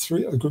 there were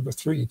a group of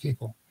 3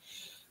 people,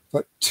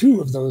 but 2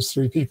 of those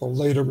 3 people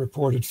later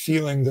reported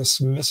feeling this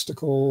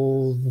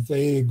mystical,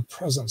 vague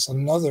presence,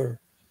 another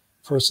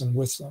person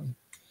with them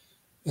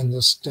in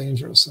this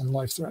dangerous and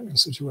life-threatening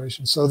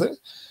situation. So that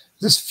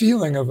this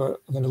feeling of an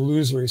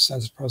illusory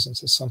sense of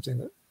presence is something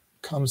that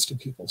comes to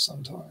people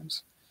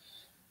sometimes.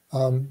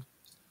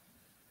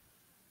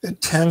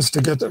 It tends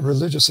to get the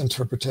religious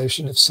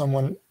interpretation if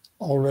someone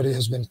already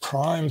has been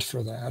primed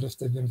for that, if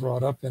they've been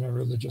brought up in a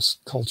religious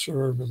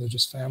culture, or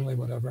religious family,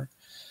 whatever.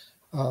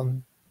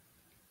 I've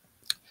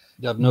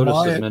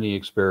noticed that many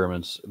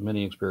experiments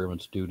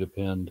do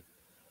depend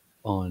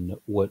on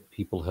what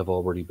people have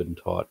already been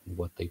taught and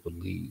what they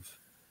believe.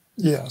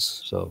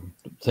 Yes. So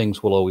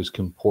things will always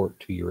comport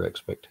to your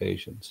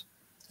expectations.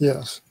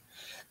 Yes.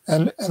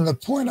 And the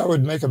point I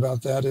would make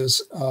about that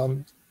is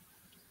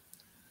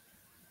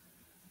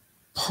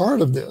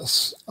part of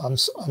this I'm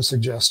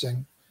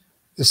suggesting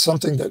is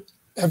something that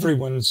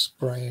everyone's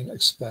brain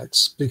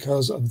expects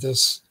because of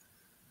this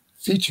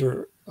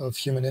feature of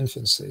human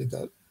infancy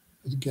that,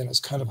 again, is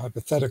kind of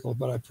hypothetical,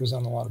 but I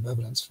present a lot of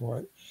evidence for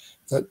it,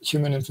 that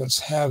human infants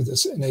have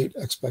this innate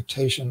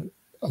expectation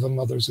of a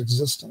mother's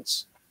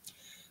existence.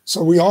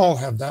 So we all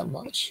have that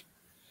much.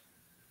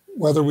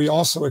 Whether we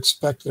also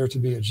expect there to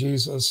be a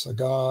Jesus, a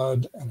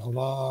God, an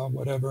Allah,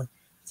 whatever,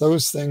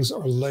 those things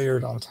are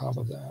layered on top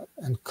of that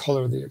and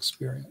color the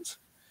experience.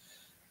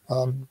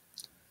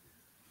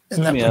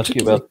 Let me ask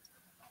you about...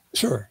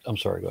 Sure. I'm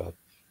sorry, go ahead.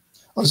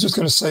 I was just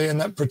going to say, in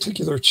that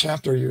particular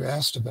chapter you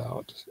asked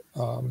about,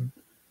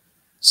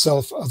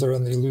 self, other,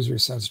 and the illusory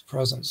sense of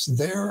presence,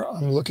 there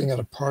I'm looking at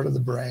a part of the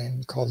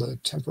brain called the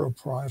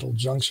temporoparietal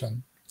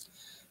junction.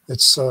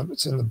 It's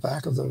in the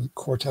back of the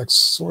cortex,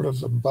 sort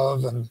of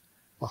above and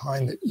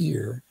behind the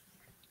ear.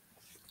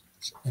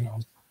 You know,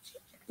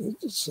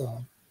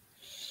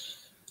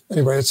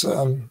 anyway, it's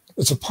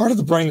a part of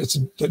the brain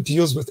that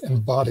deals with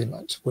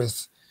embodiment,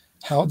 with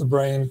how the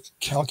brain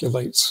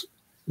calculates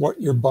what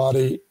your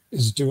body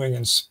is doing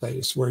in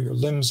space, where your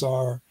limbs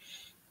are,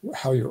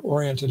 how you're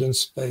oriented in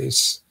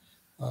space,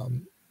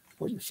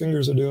 what your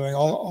fingers are doing,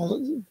 all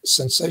the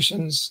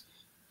sensations,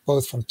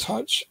 both from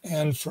touch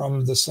and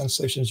from the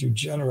sensations you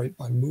generate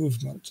by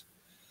movement.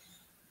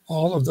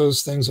 All of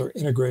those things are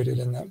integrated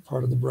in that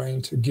part of the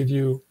brain to give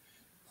you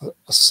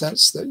a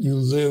sense that you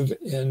live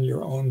in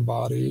your own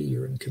body,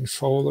 you're in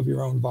control of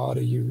your own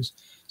body, you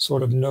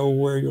sort of know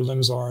where your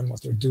limbs are and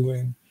what they're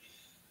doing.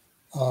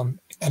 And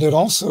it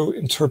also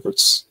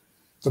interprets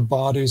the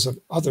bodies of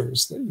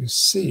others that you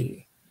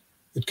see.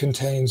 It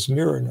contains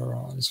mirror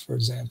neurons, for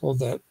example,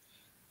 that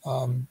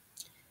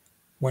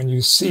when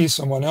you see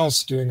someone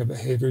else doing a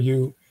behavior,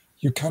 you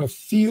kind of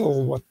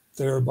feel what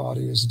their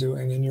body is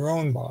doing in your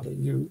own body.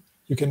 You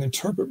can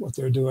interpret what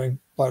they're doing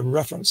by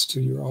reference to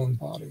your own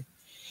body.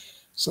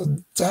 So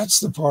that's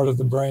the part of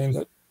the brain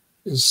that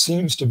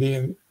seems to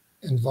be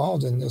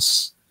involved in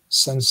this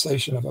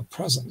sensation of a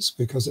presence,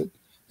 because it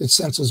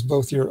senses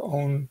both your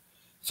own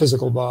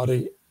physical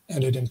body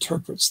and it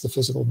interprets the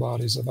physical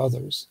bodies of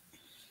others.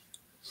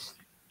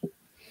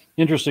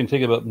 Interesting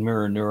thing about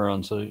mirror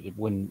neurons,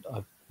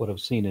 what I've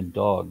seen in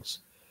dogs,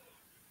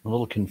 I'm a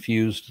little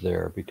confused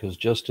there, because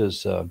just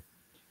as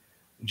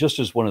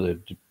one of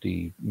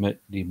the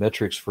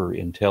metrics for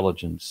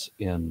intelligence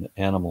in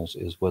animals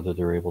is whether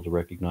they're able to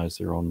recognize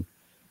their own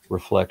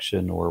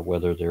reflection, or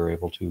whether they're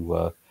able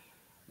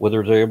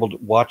to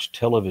watch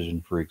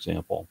television, for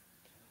example.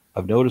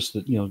 I've noticed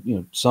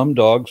that some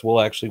dogs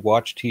will actually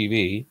watch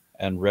TV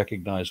and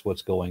recognize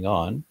what's going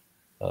on.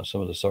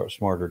 Some of the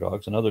smarter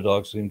dogs, and other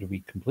dogs seem to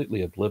be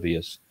completely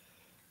oblivious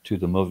to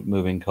the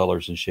moving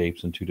colors and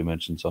shapes and 2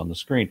 dimensions on the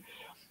screen.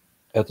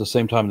 At the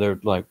same time, they're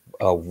like,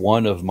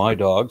 one of my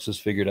dogs has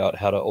figured out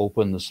how to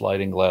open the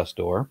sliding glass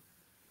door,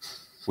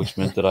 which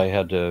meant that I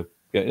had to,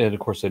 and of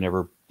course they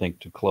never think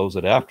to close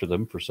it after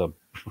them for some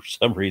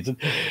reason.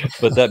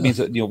 But that means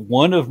that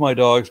one of my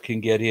dogs can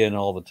get in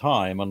all the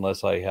time,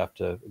 unless I have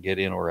to get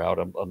in or out,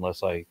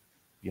 unless I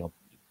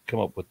come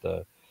up with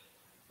the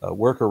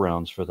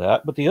workarounds for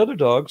that. But the other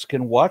dogs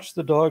can watch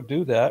the dog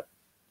do that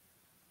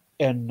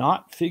and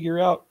not figure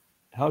out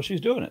how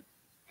she's doing it.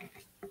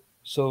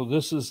 So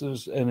this is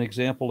an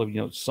example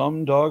of,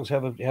 some dogs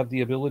have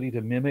the ability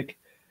to mimic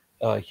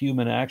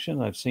human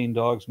action. I've seen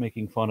dogs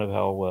making fun of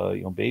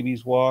how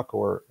babies walk,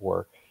 or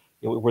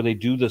where they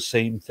do the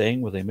same thing,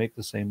 where they make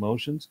the same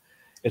motions.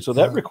 And so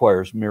that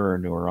requires mirror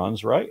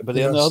neurons, right? But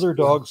then the other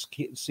dogs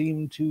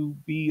seem to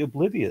be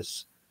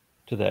oblivious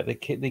to that. They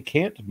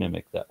can't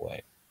mimic that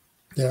way.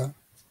 Yeah.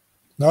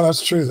 No,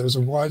 that's true. There's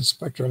a wide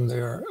spectrum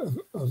there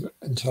of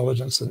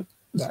intelligence, and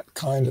that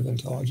kind of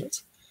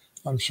intelligence,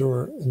 I'm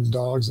sure, in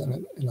dogs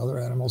and in other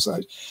animals.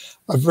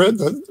 I've read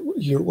that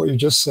what you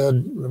just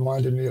said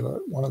reminded me of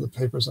one of the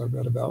papers I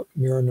read about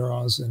mirror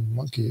neurons in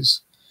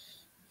monkeys.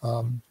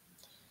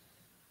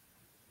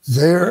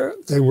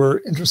 They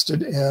were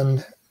interested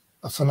in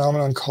a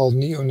phenomenon called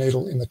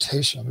neonatal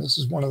imitation. This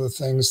is one of the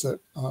things that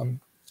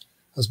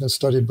has been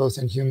studied both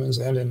in humans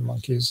and in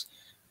monkeys.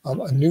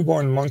 A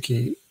newborn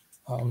monkey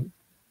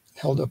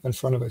held up in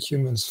front of a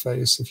human's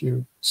face, if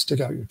you stick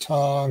out your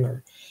tongue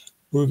or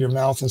move your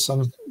mouth in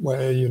some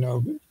way,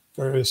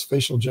 various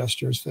facial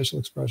gestures, facial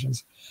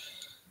expressions,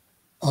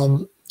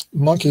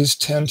 monkeys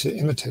tend to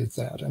imitate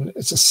that. And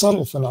it's a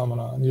subtle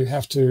phenomenon. You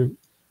have to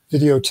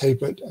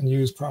videotape it and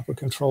use proper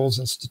controls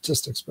and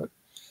statistics, but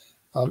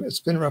it's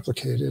been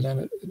replicated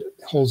and it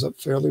holds up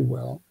fairly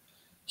well.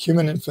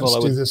 Human infants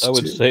Well, do this I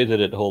would too. say that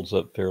it holds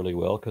up fairly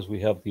well because we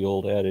have the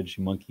old adage,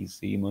 monkey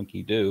see,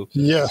 monkey do.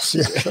 Yes,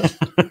 yeah.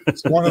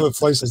 It's one of the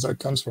places that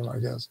comes from, I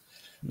guess.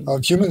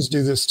 Humans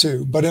do this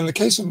too, but in the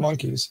case of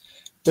monkeys,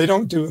 they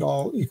don't do it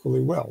all equally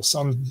well.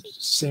 Some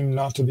seem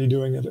not to be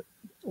doing it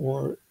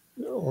or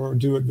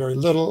do it very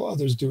little.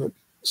 Others do it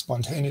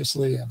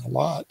spontaneously and a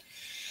lot.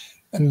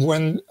 And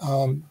when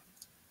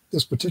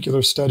this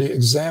particular study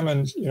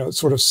examined,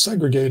 sort of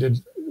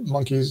segregated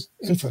monkeys,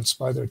 infants,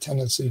 by their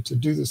tendency to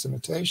do this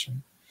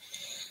imitation,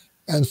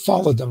 and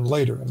followed them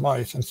later in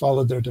life and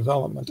followed their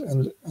development.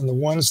 And the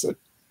ones that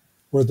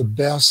were the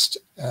best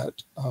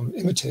at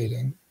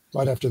imitating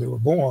right after they were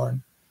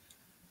born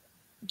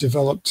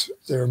developed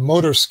their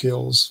motor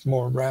skills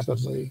more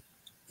rapidly,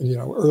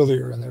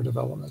 earlier in their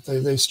development.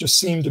 They just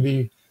seemed to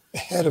be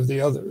ahead of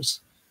the others.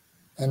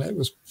 And it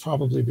was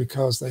probably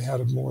because they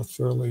had a more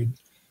thoroughly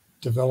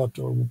developed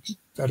or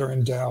better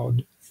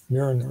endowed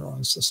mirror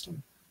neuron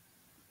system.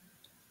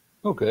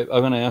 Okay, I'm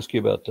going to ask you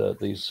about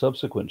the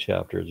subsequent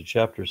chapters.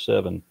 Chapter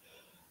 7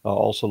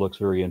 also looks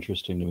very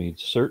interesting to me.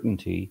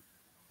 Certainty,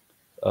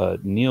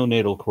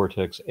 neonatal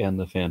cortex, and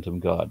the phantom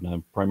god. And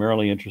I'm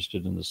primarily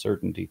interested in the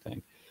certainty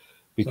thing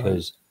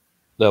because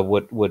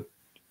what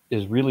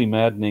is really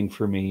maddening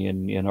for me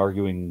in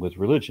arguing with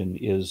religion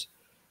is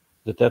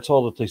that that's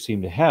all that they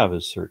seem to have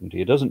is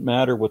certainty. It doesn't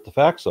matter what the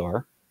facts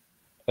are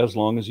as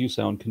long as you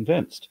sound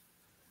convinced.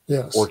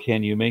 Yes. Or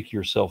can you make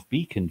yourself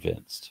be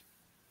convinced?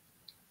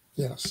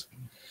 Yes.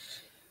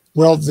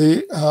 Well,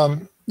 the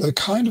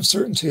kind of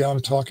certainty I'm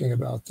talking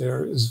about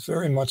there is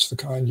very much the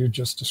kind you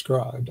just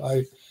described.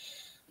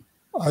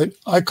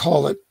 I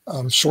call it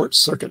short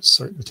circuit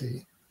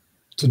certainty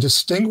to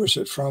distinguish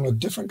it from a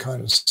different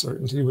kind of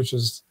certainty, which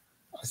is,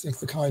 I think,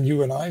 the kind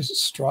you and I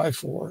strive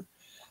for.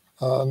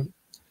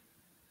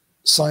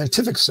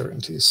 Scientific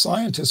certainty.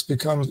 Scientists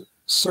become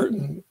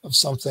certain of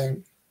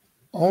something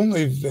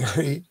only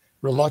very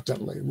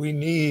reluctantly. We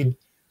need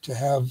to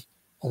have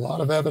a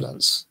lot of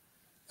evidence.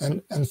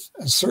 And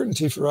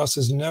certainty for us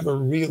is never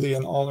really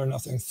an all or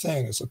nothing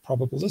thing. It's a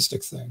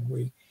probabilistic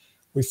thing.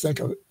 We think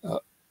of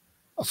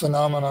a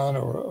phenomenon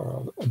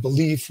or a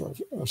belief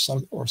or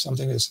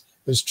something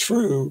is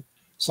true,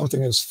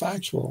 something is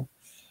factual,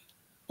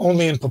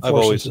 only in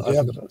proportion to the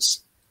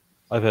evidence.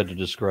 I've had to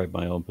describe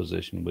my own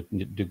position with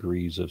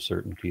degrees of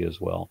certainty as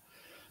well.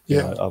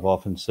 Yeah. I've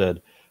often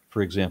said,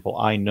 for example,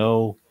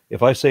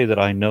 if I say that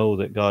I know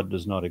that God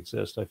does not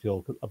exist, I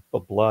feel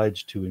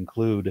obliged to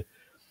include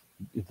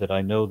that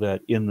I know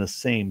that in the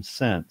same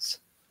sense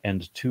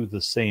and to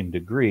the same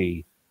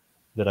degree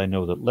that I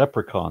know that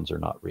leprechauns are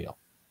not real.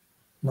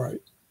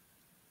 Right.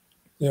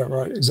 Yeah,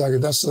 right. Exactly.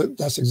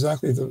 That's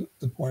exactly the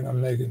point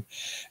I'm making.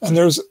 And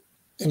there's,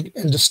 in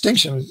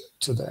distinction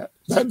to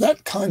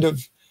that kind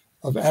of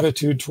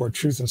attitude toward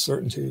truth and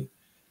certainty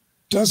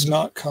does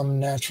not come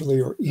naturally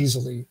or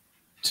easily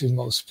to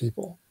most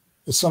people.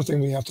 It's something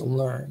we have to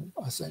learn,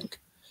 I think.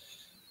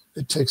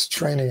 It takes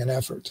training and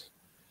effort.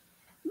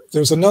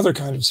 There's another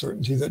kind of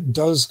certainty that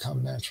does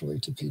come naturally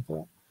to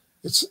people.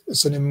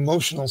 It's an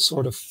emotional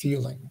sort of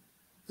feeling.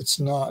 It's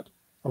not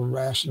a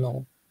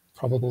rational,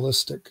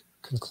 probabilistic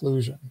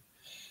conclusion.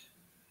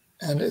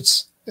 And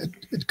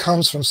it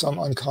comes from some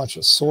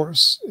unconscious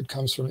source. It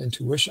comes from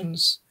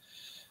intuitions.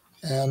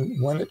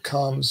 And when it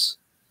comes,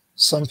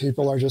 some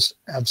people are just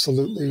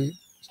absolutely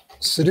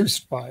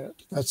seduced by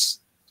it.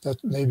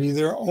 That may be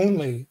their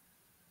only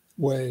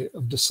way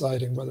of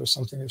deciding whether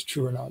something is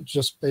true or not,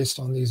 just based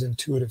on these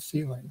intuitive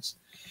feelings.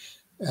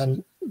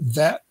 And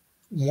that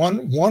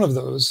one of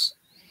those,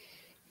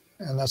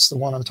 and that's the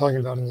one I'm talking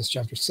about in this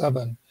chapter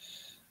 7,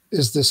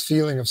 is this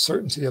feeling of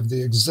certainty of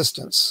the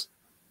existence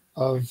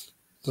of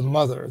the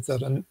mother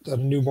that a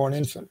newborn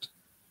infant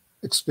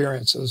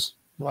experiences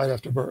right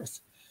after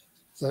birth.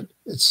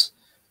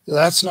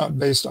 That's not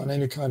based on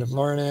any kind of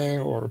learning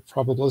or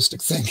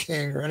probabilistic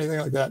thinking or anything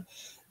like that.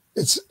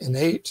 It's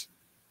innate.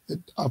 It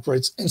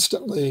operates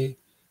instantly.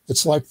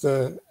 It's like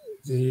the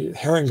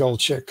herring gull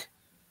chick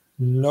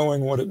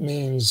knowing what it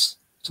means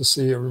to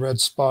see a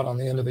red spot on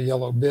the end of a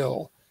yellow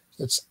bill.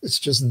 It's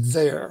just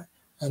there,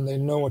 and they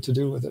know what to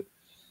do with it.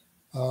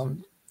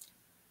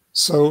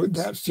 So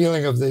that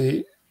feeling of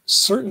the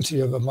certainty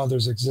of a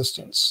mother's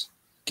existence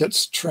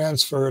gets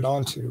transferred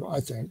onto, I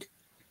think,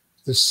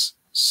 this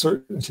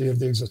certainty of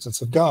the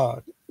existence of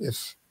God,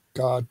 if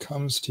God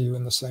comes to you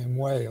in the same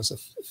way as a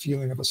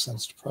feeling of a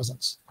sensed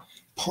presence.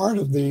 Part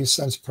of the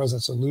sensed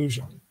presence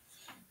illusion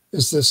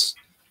is this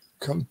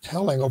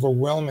compelling,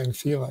 overwhelming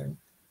feeling,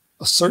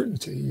 a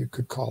certainty, you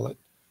could call it,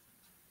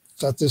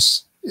 that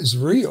this is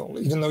real,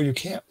 even though you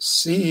can't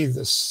see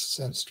this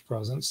sensed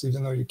presence,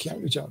 even though you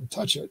can't reach out and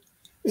touch it.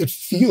 It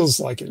feels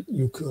like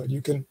you could.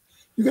 You can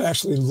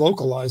actually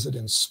localize it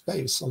in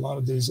space. A lot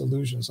of these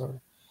illusions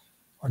are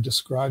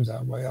described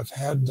that way. I've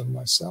had them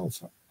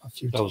myself a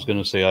few times. I was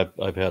going to say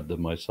I've had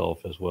them myself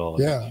as well.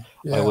 Yeah.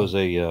 I was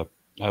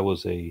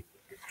a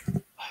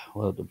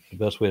well, the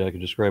best way I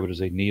could describe it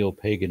is a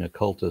neo-pagan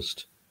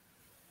occultist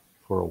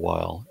for a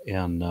while,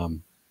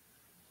 and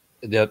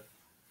that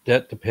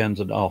that depends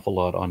an awful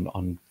lot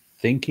on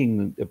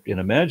thinking and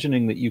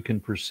imagining that you can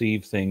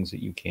perceive things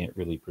that you can't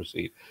really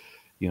perceive.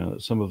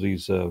 Some of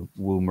these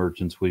woo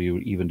merchants would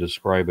even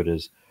describe it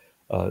as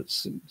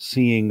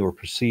seeing or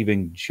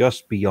perceiving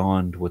just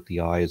beyond what the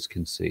eyes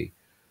can see.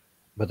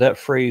 But that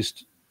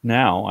phrase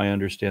now, I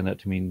understand that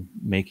to mean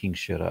making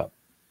shit up.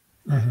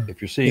 Hmm.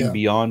 If you're seeing Yeah,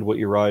 beyond what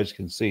your eyes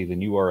can see,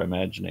 then you are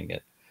imagining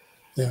it.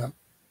 yeah,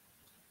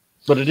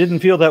 But it didn't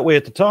feel that way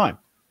at the time.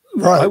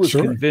 I right, was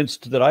sure,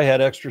 convinced that I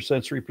had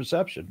extrasensory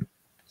perception.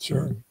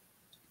 sure.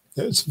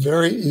 It's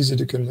very easy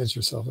to convince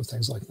yourself of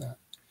things like that.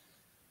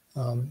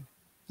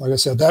 Like I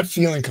said, that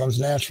feeling comes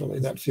naturally.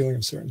 That feeling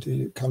of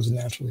certainty comes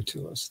naturally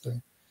to us.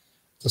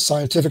 The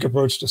scientific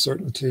approach to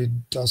certainty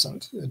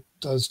doesn't. It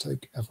does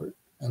take effort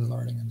and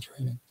learning and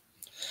training.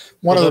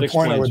 One Well, that other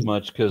point I explains would,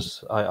 much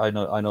because I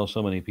know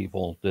so many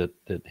people that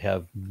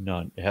have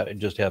none,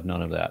 just have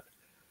none of that.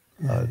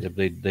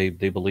 They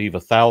believe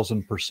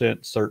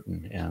 1,000%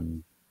 certain,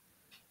 and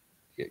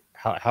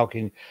how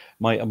can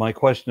my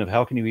question of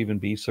how can you even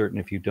be certain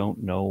if you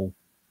don't know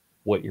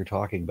what you're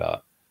talking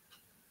about?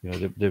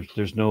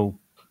 There's no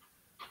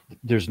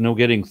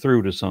getting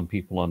through to some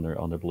people on their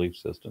belief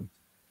system.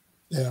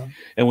 yeah,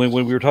 And when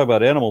we were talking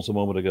about animals a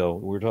moment ago,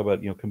 we were talking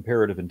about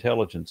comparative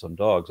intelligence on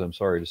dogs. I'm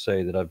sorry to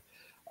say that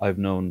I've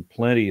known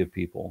plenty of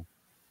people,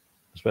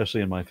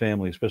 especially in my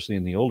family, especially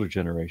in the older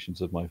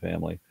generations of my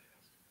family,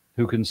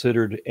 who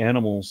considered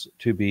animals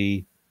to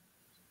be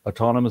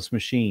autonomous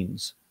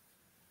machines.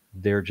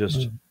 They're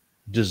just mm,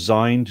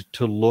 designed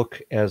to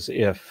look as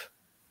if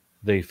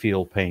they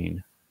feel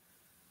pain,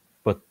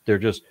 but they're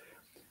just,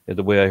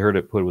 the way I heard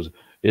it put was,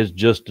 it's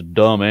just a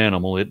dumb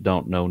animal. It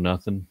don't know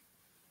nothing,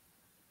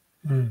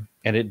 mm.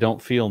 and it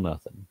don't feel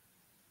nothing.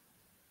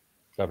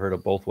 I've heard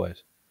it both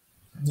ways.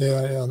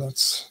 Yeah, yeah.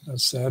 That's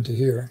sad to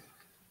hear.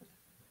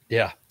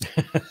 Yeah.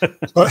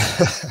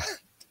 But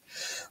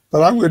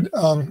but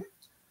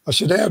I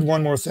should add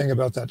one more thing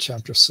about that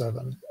chapter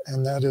 7,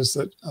 and that is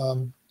that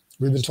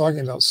we've been talking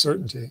about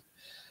certainty,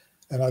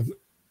 and I've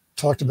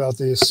talked about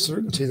the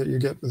certainty that you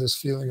get with this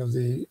feeling of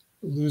the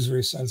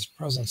illusory sense of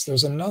presence.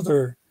 There's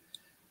another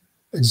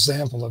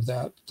example of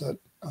that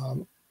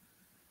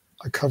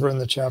I cover in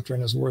the chapter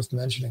and is worth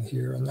mentioning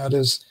here, and that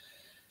is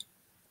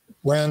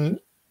when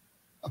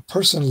a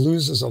person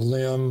loses a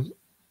limb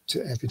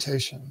to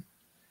amputation.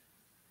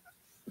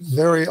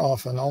 Very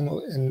often,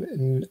 almost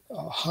in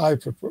a high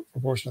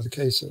proportion of the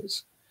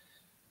cases,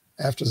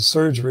 after the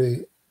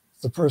surgery,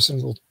 the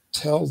person will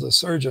tell the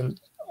surgeon,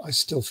 "I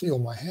still feel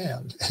my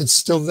hand; it's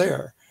still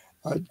there,"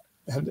 I,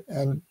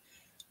 and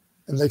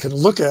they can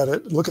look at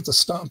it, look at the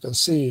stump, and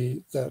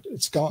see that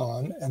it's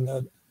gone and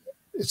that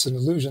it's an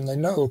illusion. They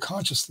know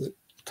consciously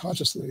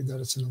that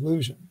it's an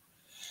illusion,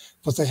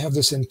 but they have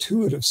this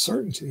intuitive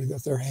certainty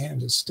that their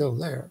hand is still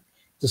there.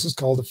 This is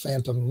called a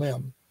phantom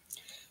limb,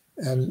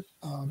 and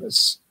I'm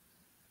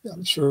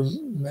sure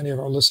many of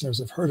our listeners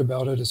have heard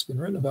about it. It's been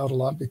written about a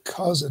lot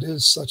because it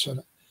is such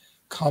a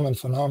common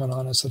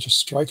phenomenon. It's such a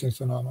striking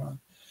phenomenon.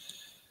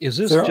 Is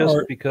this There just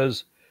are,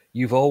 because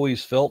you've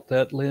always felt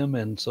that limb,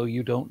 and so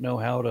you don't know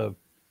how to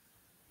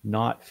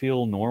not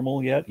feel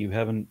normal yet? You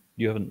haven't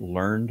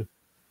learned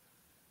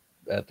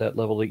at that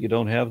level that you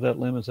don't have that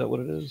limb. Is that what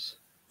it is?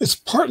 it's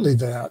partly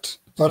that,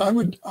 but I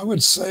would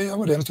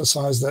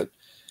emphasize that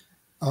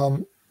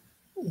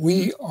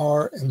we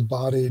are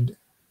embodied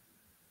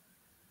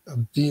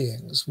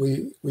beings.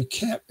 We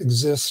can't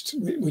exist.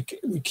 We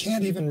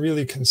can't even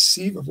really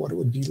conceive of what it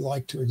would be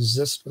like to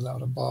exist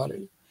without a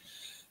body.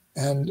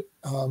 And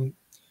the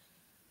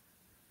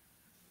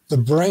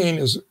brain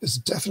is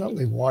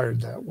definitely wired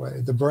that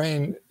way. The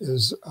brain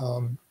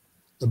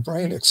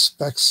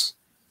expects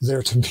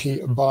there to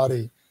be a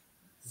body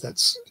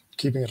that's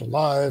keeping it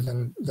alive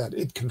and that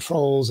it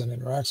controls and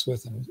interacts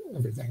with and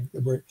everything.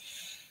 There's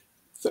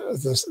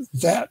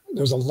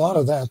a lot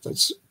of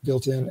that's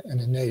built in and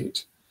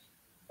innate.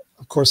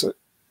 Of course,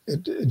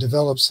 it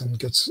develops and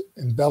gets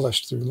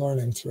embellished through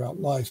learning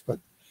throughout life, but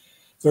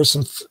there's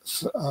some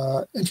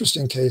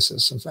interesting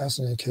cases, some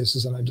fascinating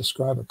cases, and I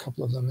describe a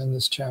couple of them in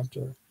this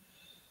chapter,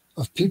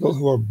 of people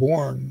who are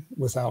born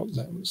without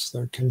limbs.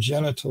 They're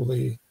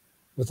congenitally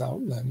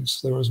without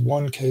limbs. There was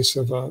one case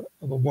of a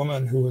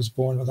woman who was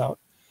born without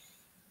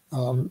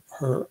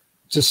her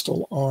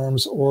distal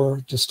arms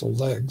or distal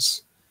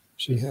legs.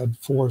 She had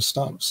 4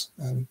 stumps,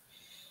 and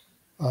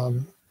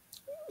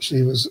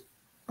she was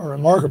a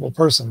remarkable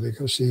person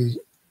because she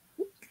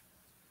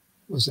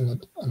was an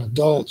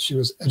adult. She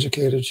was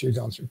educated. She had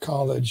gone through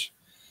college,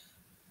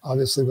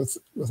 obviously with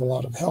a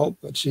lot of help,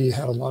 but she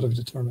had a lot of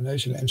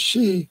determination. And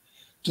she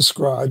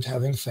described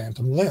having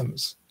phantom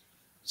limbs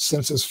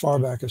since as far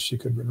back as she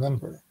could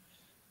remember.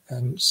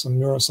 And some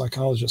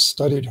neuropsychologists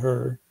studied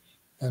her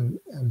and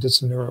did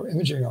some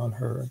neuroimaging on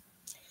her.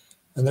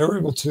 And they were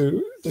able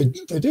to,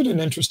 they did an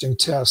interesting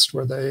test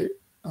where they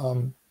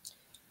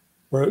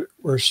where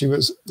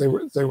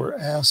they were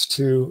asked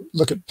to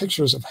look at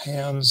pictures of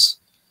hands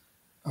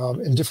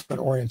in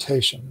different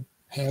orientation,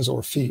 hands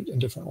or feet in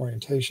different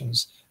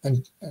orientations,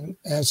 and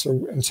answer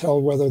and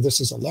tell whether this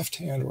is a left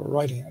hand or a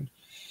right hand.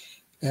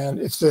 And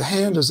if the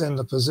hand is in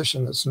the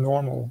position that's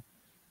normal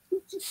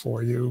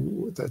for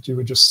you, that you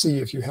would just see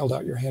if you held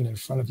out your hand in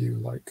front of you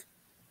like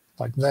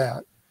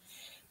that,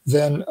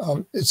 then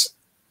it's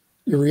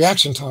your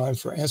reaction time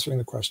for answering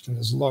the question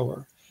is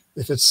lower.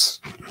 If it's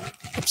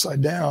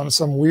upside down,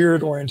 some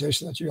weird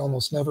orientation that you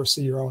almost never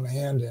see your own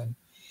hand in,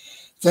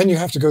 then you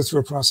have to go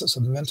through a process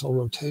of mental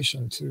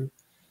rotation to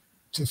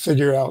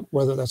figure out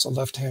whether that's a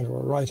left hand or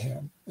a right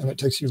hand, and it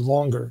takes you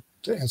longer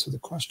to answer the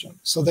question.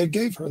 So they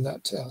gave her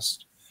that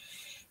test,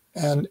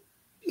 and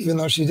even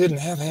though she didn't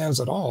have hands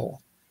at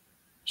all,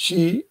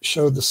 she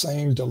showed the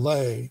same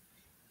delay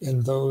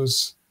in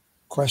those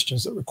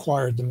questions that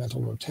required the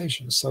mental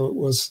rotation. So it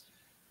was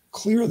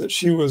clear that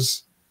she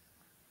was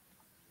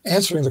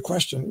answering the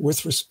question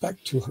with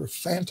respect to her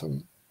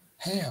phantom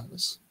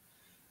hands,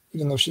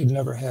 even though she'd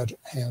never had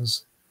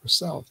hands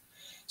herself.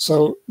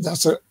 So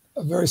that's a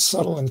very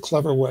subtle and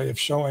clever way of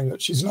showing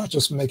that she's not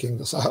just making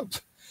this up.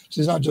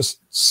 She's not just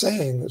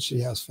saying that she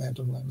has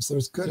phantom limbs.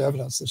 There's good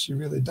evidence that she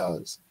really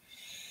does.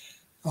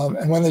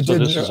 And when they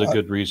did, this is a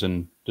good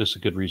reason. This is a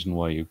good reason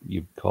why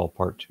you call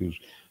part two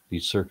the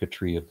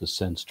circuitry of the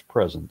sensed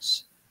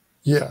presence.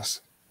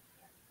 Yes,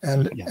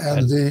 and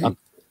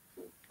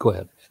go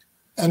ahead.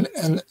 And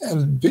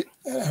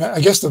I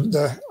guess I'm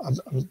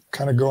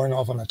kind of going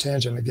off on a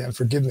tangent again.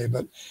 Forgive me,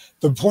 but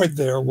the point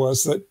there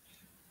was that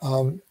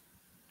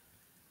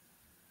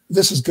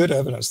this is good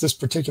evidence. This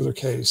particular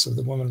case of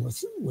the woman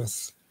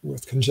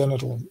with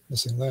congenital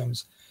missing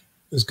limbs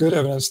is good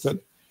evidence that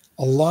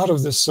a lot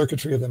of this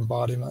circuitry of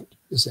embodiment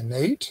is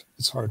innate.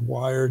 It's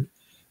hardwired,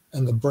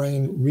 and the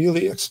brain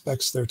really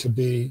expects there to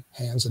be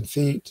hands and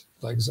feet,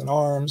 legs and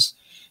arms,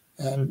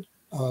 and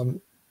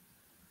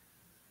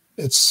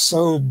it's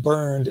so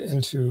burned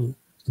into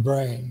the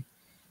brain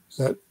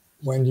that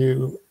when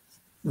you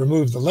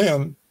remove the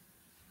limb,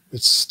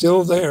 it's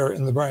still there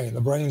in the brain.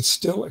 The brain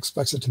still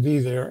expects it to be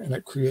there, and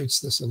it creates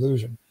this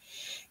illusion.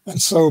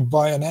 And so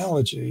by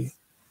analogy,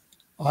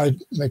 I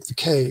make the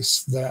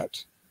case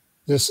that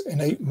this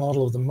innate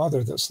model of the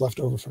mother that's left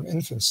over from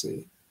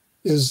infancy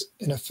is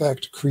in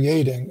effect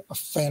creating a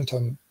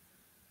phantom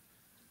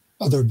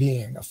other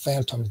being, a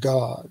phantom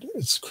God.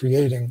 It's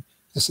creating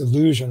this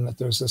illusion that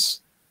there's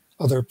this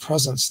other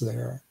presence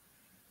there,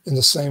 in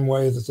the same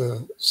way that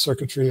the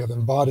circuitry of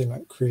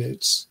embodiment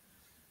creates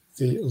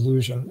the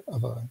illusion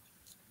of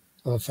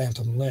a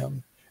phantom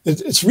limb.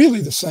 It's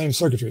really the same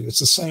circuitry. It's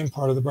the same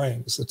part of the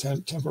brain. It's the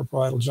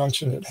temporoparietal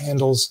junction. It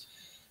handles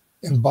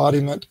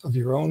embodiment of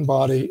your own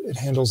body. It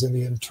handles in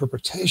the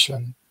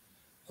interpretation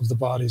of the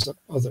bodies of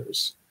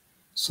others.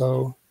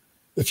 So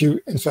if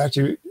you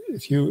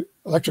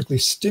electrically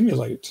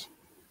stimulate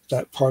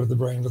that part of the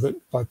brain with it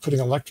by putting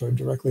an electrode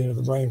directly into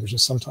the brain, which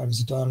is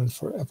sometimes done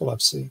for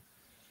epilepsy,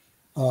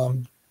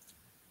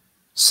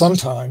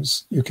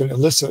 sometimes you can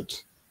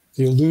elicit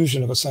the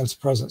illusion of a sense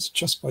presence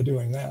just by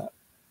doing that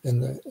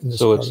in this.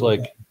 So it's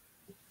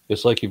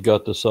like you've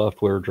got the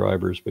software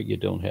drivers, but you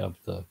don't have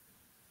the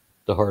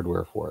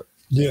hardware for it.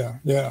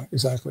 Yeah,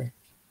 exactly.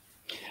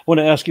 I want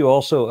to ask you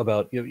also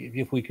about,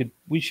 if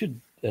we should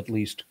at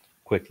least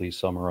quickly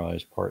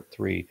summarize part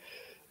 3.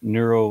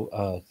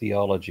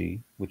 Neurotheology,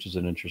 which is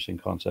an interesting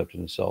concept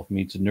in itself,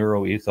 meets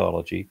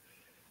neuroethology,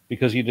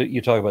 because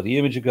you talk about the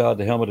image of God,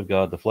 the helmet of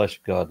God, the flesh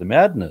of God, the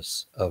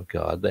madness of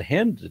God, the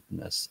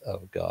handedness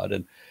of God,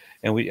 and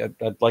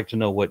I'd like to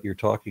know what you're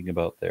talking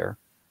about there.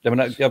 I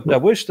mean, I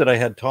wish that I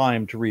had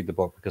time to read the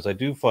book, because I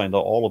do find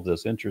all of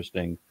this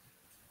interesting,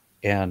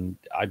 and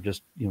I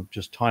just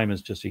time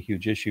is just a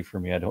huge issue for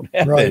me. I don't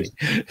have any.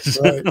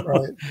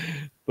 Right.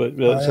 But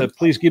so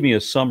please give me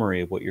a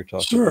summary of what you're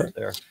talking about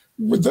there.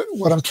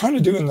 What I'm trying to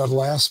do in the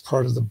last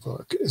part of the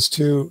book is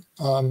to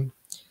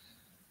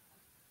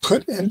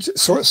put into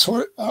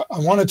I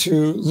wanted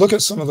to look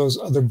at some of those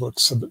other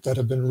books that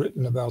have been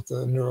written about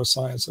the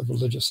neuroscience of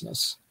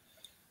religiousness,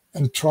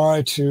 and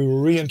try to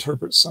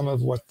reinterpret some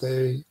of what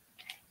they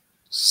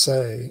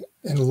say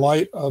in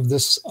light of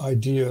this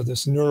idea,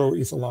 this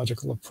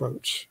neuroethological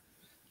approach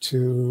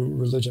to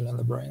religion and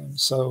the brain.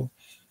 So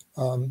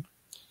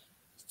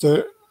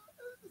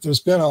there's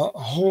been a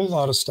whole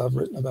lot of stuff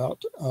written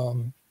about,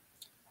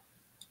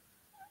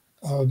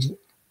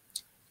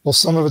 well,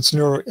 some of it's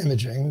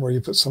neuroimaging, where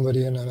you put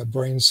somebody in a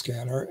brain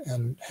scanner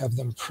and have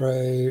them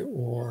pray,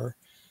 or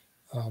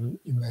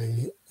you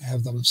may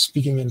have them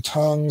speaking in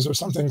tongues or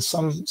something,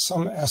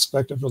 some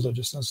aspect of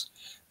religiousness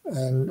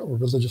or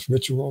religious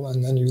ritual,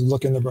 and then you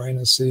look in the brain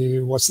and see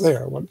what's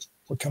there. What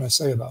can I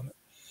say about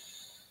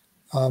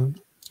it?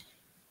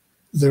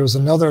 There was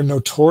another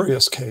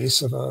notorious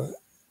case of a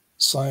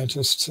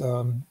scientist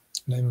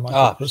named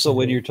Michael. So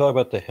when you're talking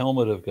about the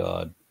helmet of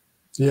God,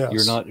 yes,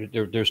 you're not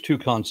there. There's two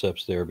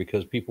concepts there,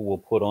 because people will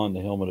put on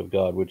the helmet of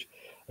God, which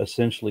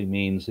essentially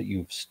means that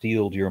you've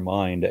steeled your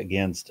mind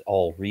against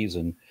all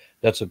reason.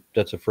 That's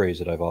a phrase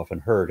that I've often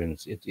heard, and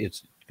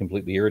it's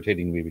completely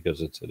irritating me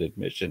because it's an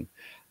admission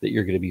that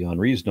you're going to be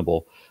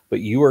unreasonable.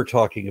 But you are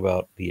talking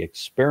about the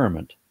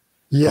experiment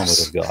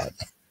Yes. formative God.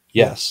 Yes.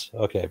 Yes.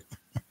 Okay.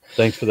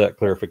 Thanks for that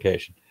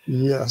clarification.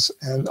 Yes.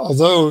 And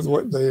although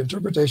what the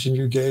interpretation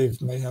you gave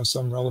may have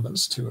some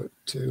relevance to it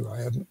too,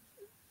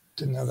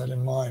 didn't have that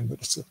in mind, but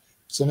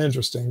it's an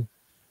interesting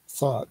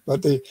thought.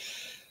 But the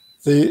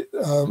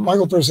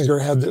Michael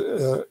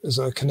Persinger is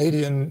a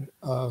Canadian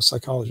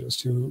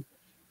psychologist who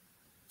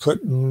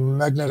put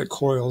magnetic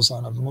coils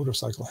on a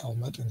motorcycle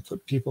helmet and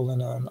put people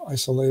in an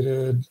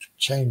isolated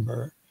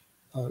chamber,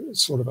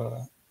 sort of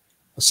a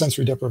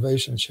sensory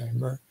deprivation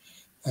chamber,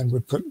 and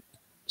would put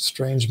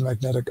strange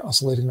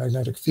oscillating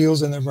magnetic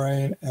fields in their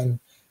brain and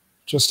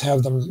just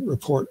have them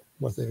report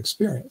what they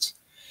experience.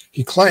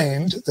 He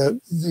claimed that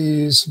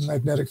these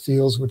magnetic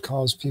fields would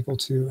cause people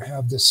to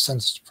have this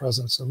sensed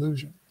presence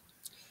illusion.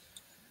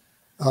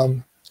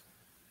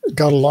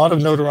 Got a lot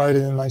of notoriety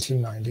in the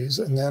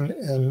 1990s, and then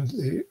in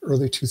the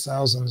early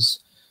 2000s,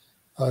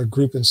 a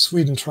group in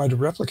Sweden tried to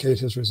replicate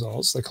his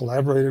results. They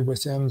collaborated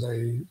with him.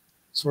 They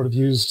sort of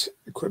used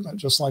equipment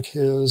just like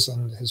his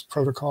and his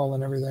protocol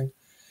and everything.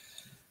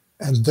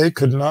 And they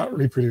could not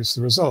reproduce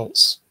the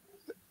results,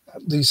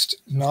 at least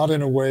not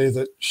in a way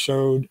that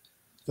showed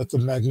that the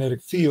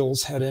magnetic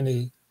fields had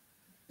any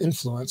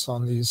influence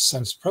on these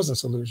sensed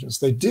presence illusions.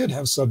 They did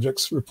have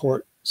subjects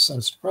report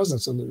sensed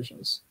presence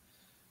illusions,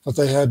 but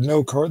they had there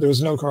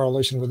was no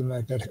correlation with the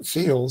magnetic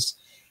fields.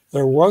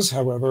 There was,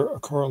 however, a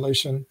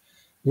correlation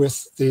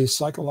with the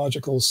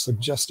psychological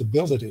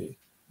suggestibility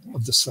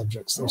of the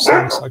subjects. There's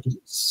some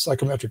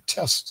psychometric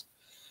tests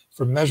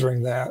for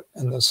measuring that,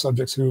 and the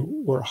subjects who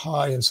were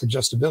high in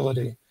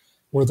suggestibility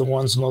were the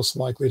ones most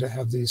likely to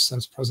have these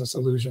sense presence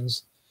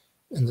illusions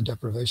in the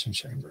deprivation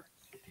chamber.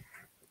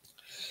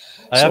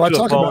 I have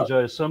to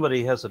apologize.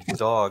 Somebody has a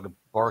dog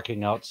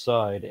barking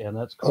outside, and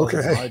that's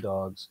causing my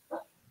dogs.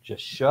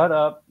 Just shut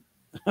up.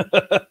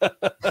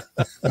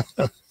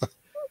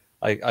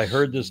 I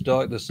heard this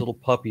dog, this little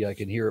puppy, I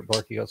can hear it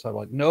barking outside. I'm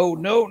like, no,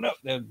 no, no.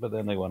 But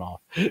then they went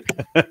off.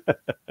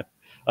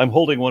 I'm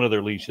holding one of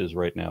their leashes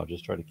right now,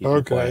 just trying to keep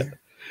it quiet.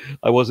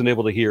 I wasn't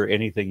able to hear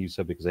anything you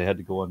said because I had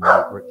to go on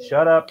mute.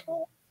 Shut up.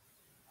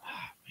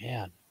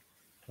 Man,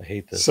 I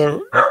hate this.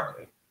 So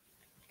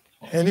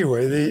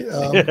anyway,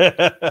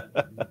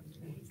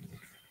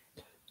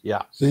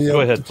 yeah,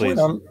 go ahead, please.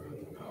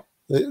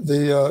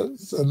 The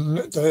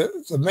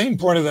main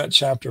point of that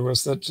chapter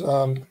was that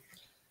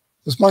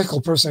this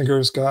Michael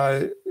Persinger's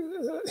guy,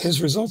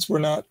 his results were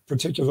not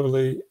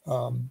particularly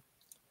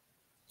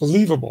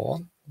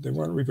believable. They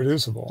weren't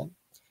reproducible.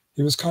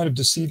 He was kind of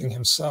deceiving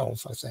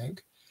himself, I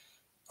think,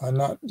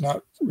 not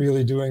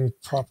really doing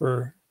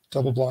proper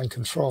double-blind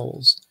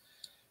controls.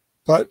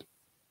 But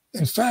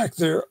in fact,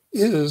 there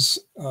is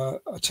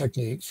a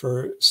technique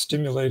for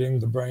stimulating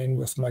the brain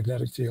with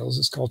magnetic fields.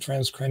 It's called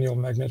transcranial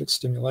magnetic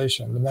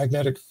stimulation. The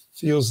magnetic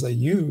fields they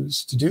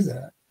use to do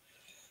that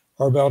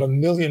are about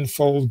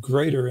 1,000,000-fold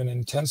greater in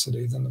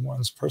intensity than the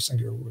ones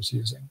Persinger was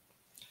using.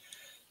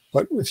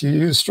 But if you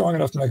use strong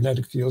enough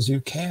magnetic fields, you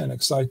can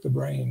excite the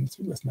brain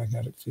with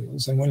magnetic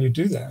fields. And when you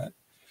do that,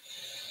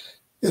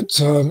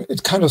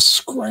 it kind of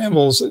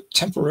scrambles, it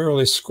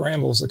temporarily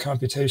scrambles the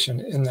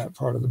computation in that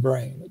part of the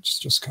brain. It's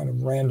just kind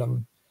of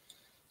random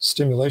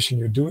stimulation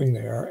you're doing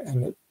there.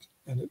 And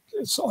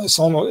it's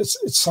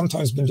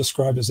sometimes been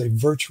described as a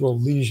virtual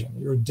lesion.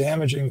 You're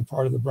damaging the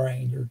part of the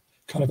brain. You're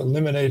kind of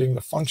eliminating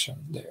the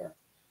function there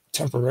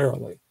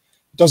temporarily.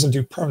 It doesn't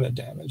do permanent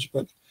damage,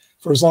 but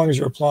for as long as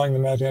you're applying the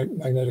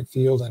magnetic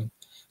field and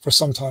for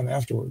some time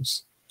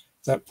afterwards,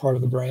 that part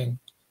of the brain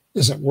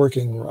isn't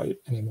working right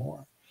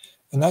anymore.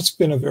 And that's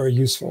been a very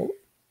useful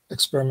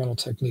experimental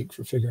technique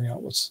for figuring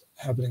out what's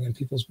happening in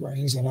people's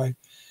brains. And I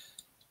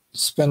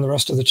spend the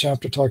rest of the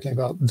chapter talking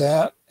about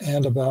that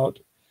and about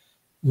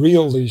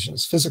real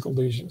lesions, physical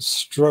lesions,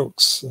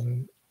 strokes,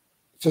 and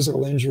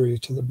physical injury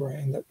to the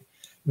brain that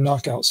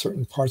knock out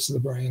certain parts of the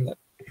brain that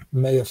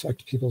may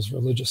affect people's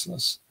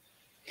religiousness.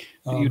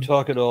 You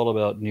talk at all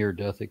about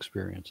near-death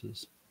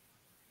experiences?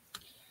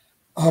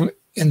 In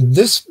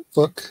this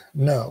book,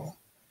 no.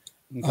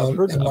 I've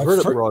heard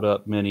it brought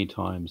up many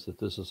times that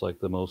this is like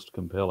the most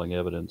compelling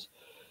evidence,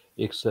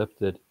 except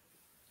that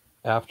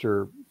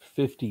after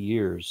 50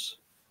 years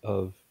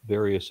of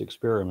various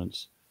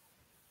experiments,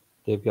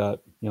 they've got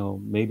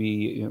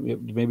maybe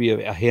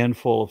a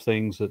handful of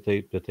things that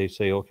they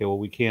say, okay, well,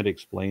 we can't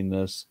explain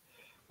this,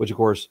 which of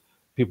course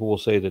people will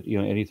say that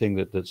anything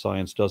that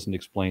science doesn't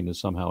explain is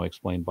somehow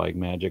explained by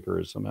magic or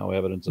is somehow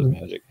evidence of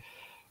magic.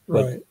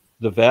 But right.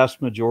 The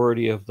vast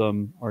majority of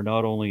them are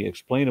not only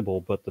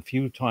explainable, but the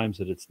few times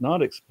that it's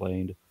not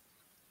explained,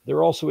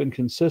 they're also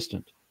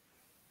inconsistent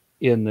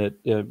in that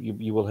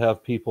you will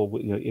have people,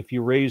 if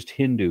you raised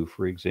Hindu,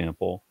 for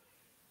example,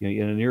 in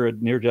a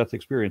near-death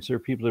experience, there are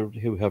people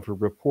who have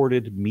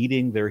reported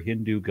meeting their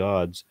Hindu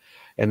gods,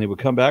 and they would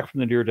come back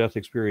from the near-death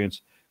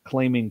experience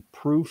claiming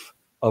proof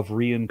of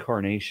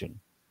reincarnation.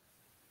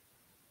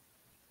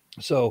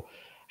 So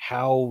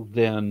how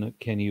then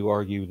can you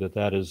argue that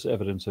that is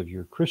evidence of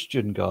your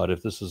Christian God?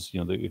 If this is,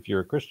 if you're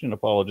a Christian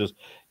apologist,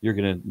 you're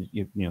going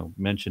to,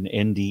 mention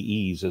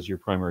NDEs as your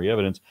primary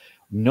evidence,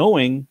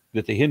 knowing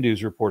that the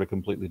Hindus report a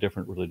completely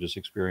different religious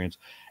experience,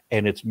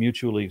 and it's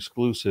mutually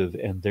exclusive,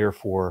 and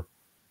therefore,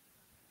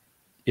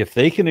 if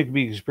they can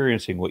be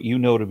experiencing what you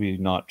know to be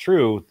not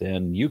true,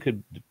 then you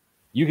could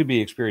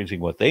be experiencing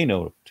what they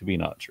know to be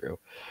not true.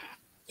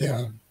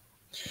 Yeah.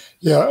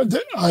 Yeah,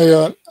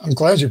 I'm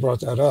glad you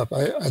brought that up.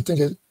 I think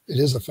it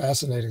is a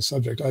fascinating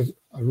subject. I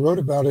wrote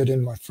about it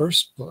in my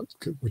first book,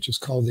 which is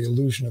called The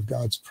Illusion of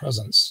God's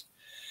Presence.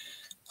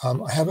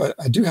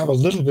 I do have a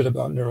little bit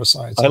about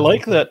neuroscience. I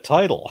like that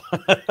title.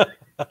 I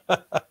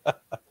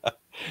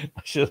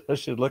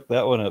should look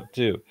that one up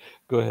too.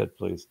 Go ahead,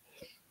 please.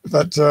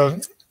 But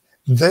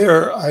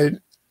there, I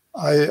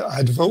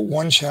devote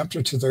one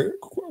chapter to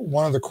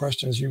one of the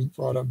questions you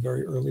brought up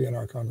very early in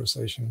our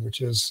conversation,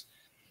 which is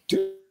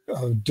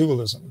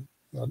dualism,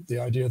 the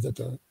idea that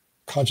the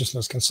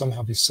consciousness can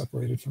somehow be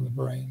separated from the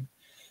brain.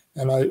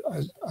 And I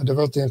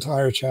devote the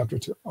entire chapter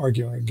to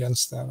arguing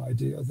against that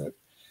idea, that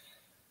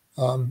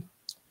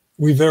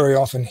we very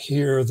often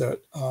hear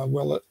that,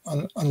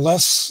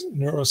 unless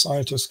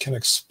neuroscientists can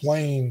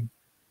explain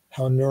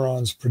how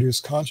neurons produce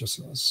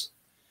consciousness,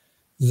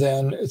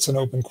 then it's an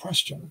open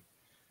question.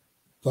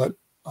 But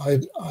I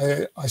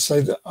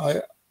say that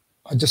I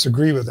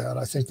disagree with that.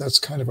 I think that's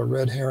kind of a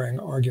red herring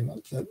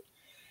argument, that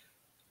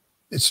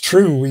it's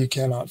true we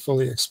cannot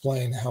fully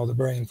explain how the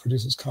brain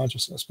produces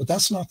consciousness, but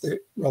that's not the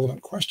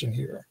relevant question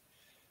here.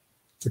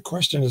 The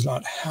question is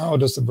not how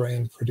does the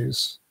brain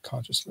produce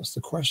consciousness.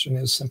 The question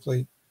is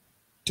simply,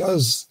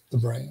 does the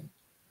brain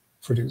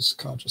produce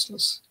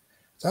consciousness?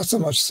 That's a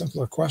much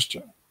simpler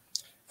question,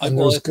 and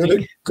there's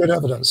good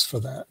evidence for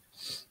that.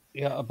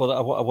 Yeah, but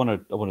I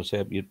want to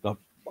say,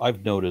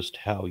 I've noticed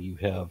how you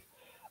have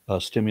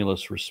a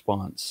stimulus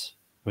response.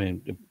 I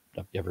mean,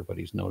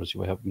 everybody's noticed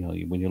you have,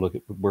 when you look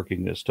at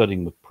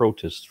studying with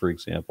protists, for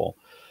example,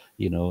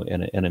 and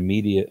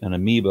an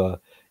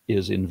amoeba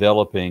is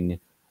enveloping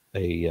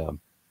a.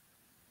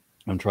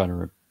 I'm trying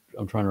to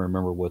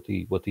remember what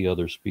the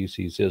other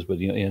species is, but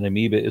an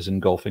amoeba is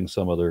engulfing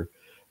some other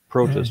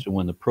protist, and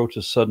when the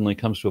protist suddenly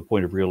comes to a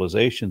point of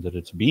realization that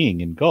it's being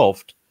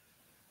engulfed,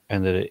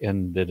 and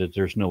that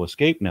there's no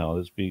escape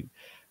now,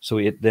 so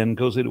it then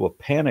goes into a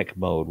panic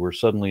mode where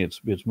suddenly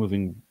it's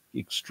moving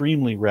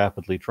extremely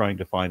rapidly trying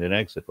to find an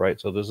exit, right?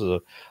 So this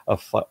is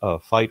a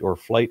fight or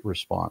flight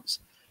response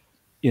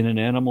in an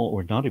animal,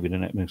 or not even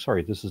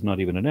this is not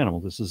even an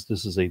animal. This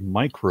is a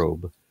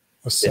microbe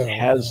that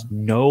has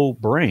no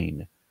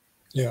brain.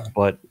 Yeah.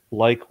 But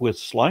like with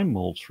slime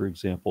molds, for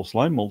example,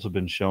 slime molds have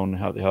been shown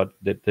how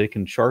that they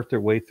can chart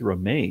their way through a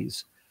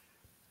maze,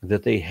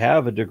 that they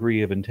have a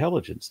degree of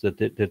intelligence, that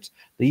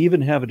they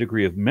even have a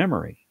degree of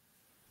memory.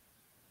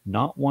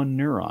 Not one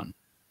neuron.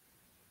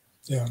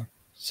 Yeah.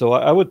 So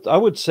I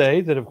would say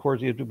that, of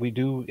course, we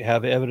do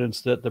have evidence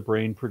that the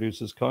brain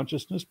produces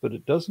consciousness, but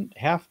it doesn't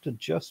have to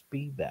just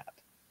be that.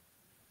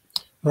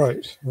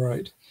 Right.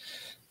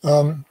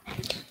 I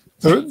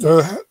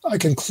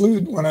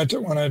conclude when I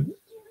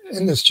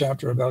in this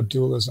chapter about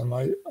dualism,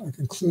 I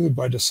conclude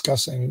by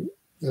discussing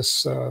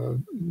this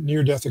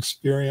near-death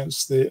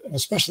experience,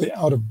 especially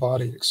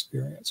out-of-body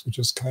experience, which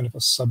is kind of a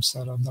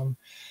subset of them,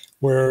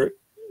 where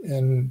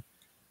in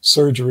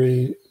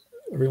surgery,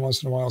 every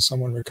once in a while,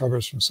 someone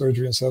recovers from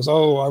surgery and says,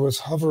 "Oh, I was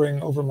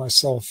hovering over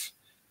myself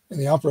in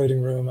the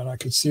operating room, and I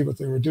could see what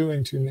they were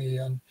doing to me,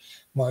 and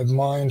my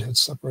mind had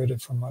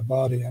separated from my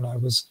body, and I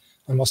must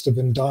have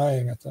been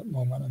dying at that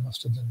moment. I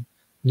must have been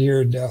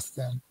near death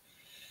then."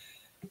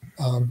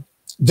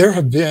 There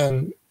have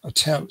been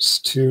attempts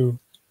to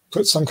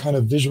put some kind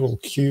of visual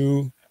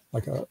cue,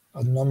 like a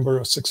number,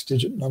 a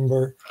 6-digit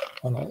number,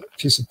 on a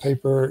piece of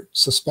paper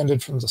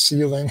suspended from the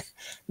ceiling,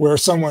 where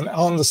someone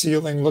on the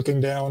ceiling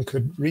looking down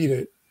could read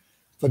it,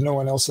 but no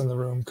one else in the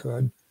room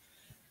could.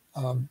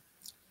 And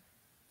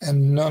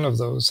none of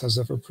those has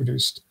ever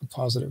produced a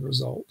positive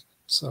result.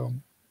 So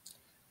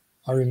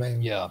I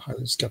remain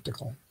highly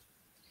skeptical.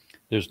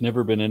 There's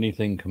never been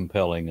anything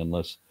compelling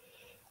unless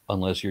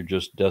you're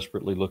just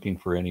desperately looking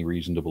for any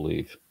reason to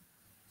believe.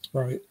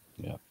 Right.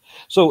 Yeah.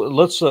 So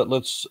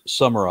let's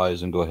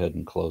summarize and go ahead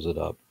and close it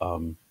up.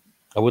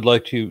 I would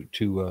like to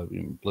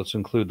let's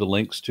include the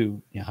links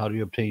to how do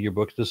you obtain your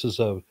book. This is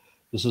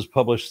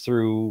published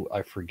through,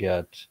 I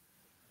forget.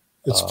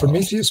 It's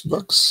Prometheus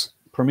Books.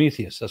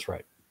 Prometheus, that's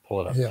right.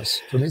 Pull it up.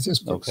 Yes, Prometheus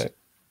Books. Okay.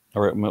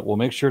 All right. We'll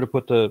make sure to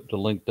put the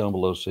link down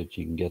below so that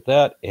you can get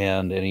that,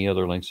 and any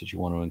other links that you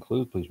want to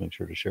include. Please make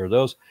sure to share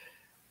those.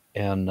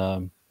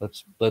 And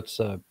let's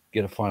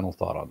get a final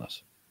thought on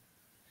this.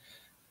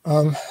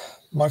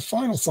 My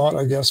final thought,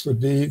 I guess, would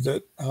be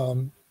that,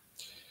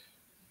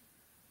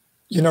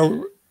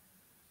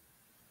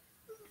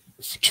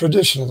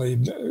 traditionally,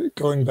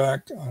 going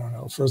back, I don't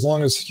know, for as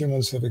long as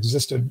humans have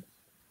existed,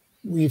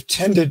 we've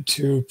tended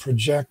to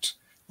project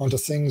onto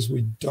things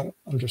we don't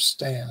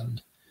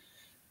understand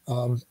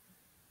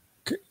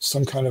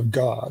some kind of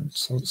God,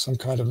 some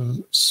kind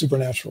of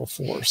supernatural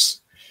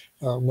force.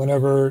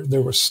 Whenever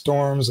there were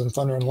storms and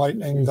thunder and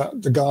lightning,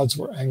 the gods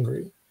were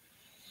angry.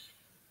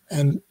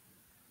 And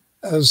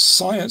as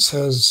science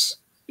has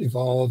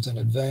evolved and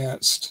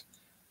advanced,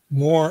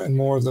 more and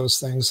more of those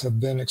things have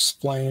been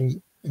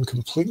explained in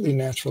completely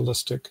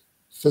naturalistic,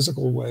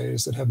 physical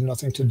ways that have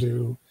nothing to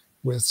do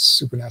with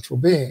supernatural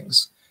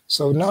beings.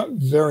 So not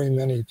very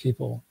many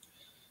people,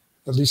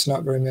 at least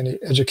not very many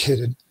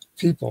educated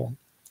people,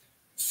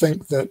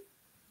 think that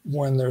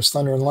when there's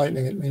thunder and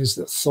lightning, it means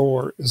that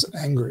Thor is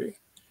angry.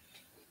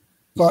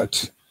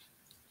 But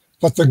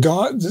the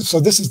God, so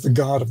this is the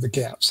God of the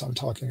gaps I'm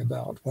talking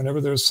about.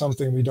 Whenever there's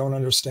something we don't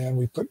understand,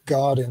 we put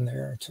God in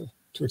there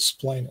to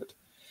explain it.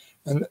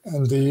 And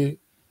the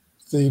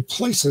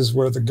places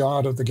where the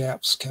God of the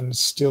gaps can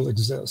still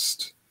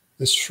exist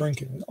is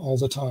shrinking all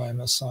the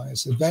time as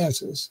science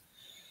advances.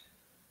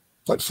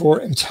 But for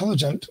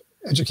intelligent,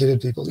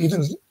 educated people,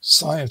 even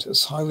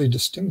scientists, highly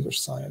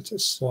distinguished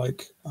scientists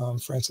like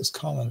Francis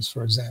Collins,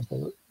 for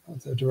example,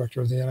 the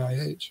director of the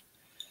NIH,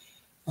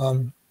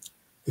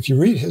 if you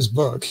read his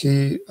book,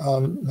 he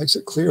makes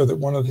it clear that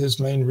one of his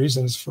main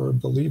reasons for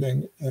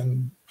believing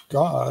in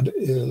God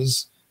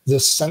is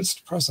this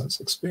sensed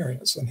presence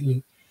experience. And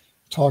he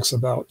talks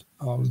about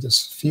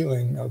this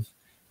feeling of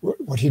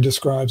what he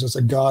describes as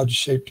a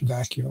God-shaped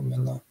vacuum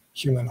in the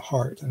human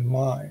heart and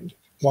mind.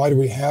 Why do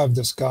we have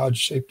this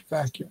God-shaped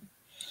vacuum?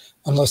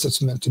 Unless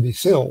it's meant to be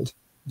filled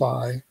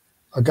by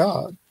a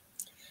God.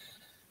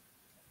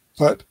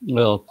 But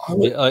well,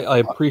 I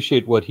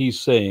appreciate what he's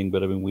saying,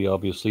 but I mean, we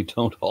obviously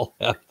don't all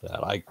have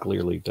that. I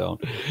clearly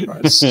don't.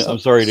 Right, so, I'm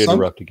sorry to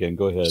interrupt again.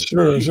 Go ahead.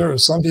 Sure.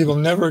 Some people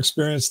never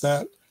experience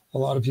that. A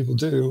lot of people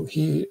do.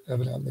 He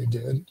evidently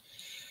did.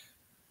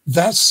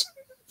 That's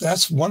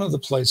one of the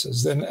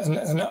places.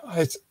 And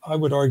I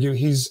would argue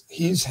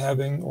he's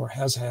having or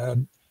has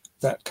had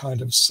that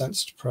kind of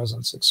sensed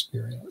presence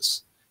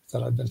experience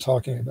that I've been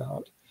talking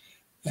about.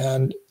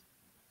 And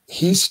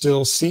he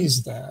still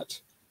sees that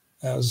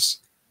as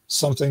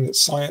something that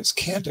science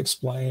can't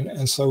explain,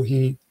 and so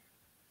he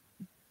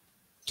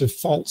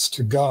defaults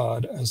to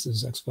God as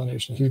his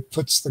explanation. He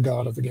puts the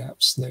God of the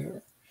gaps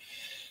there.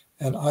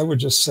 And I would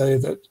just say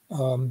that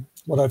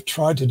what I've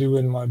tried to do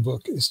in my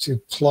book is to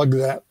plug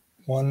that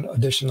one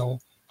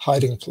additional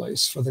hiding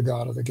place for the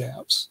God of the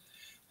gaps.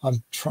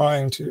 I'm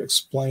trying to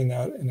explain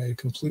that in a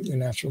completely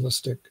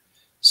naturalistic,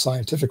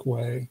 scientific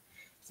way.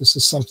 This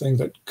is something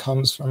that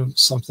comes from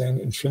something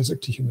intrinsic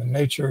to human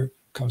nature,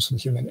 comes from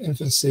human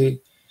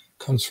infancy,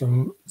 comes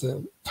from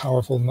the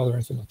powerful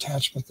mother-infant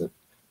attachment that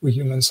we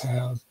humans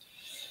have.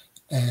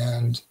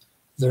 And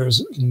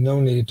there's no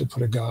need to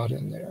put a God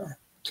in there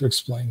to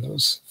explain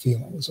those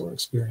feelings or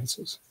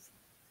experiences.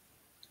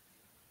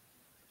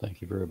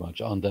 Thank you very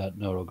much. On that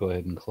note, I'll go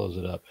ahead and close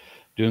it up.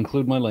 Do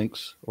include my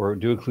links, or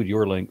do include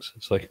your links,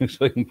 so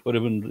I can put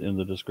them in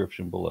the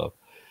description below.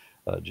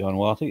 John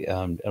Wathey,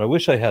 and I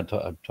wish I had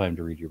time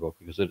to read your book,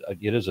 because it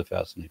is a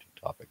fascinating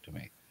topic to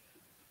me.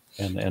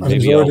 And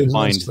maybe I'll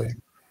find,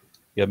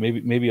 yeah,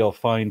 maybe I'll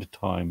find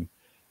time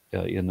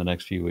in the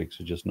next few weeks.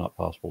 It's just not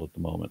possible at the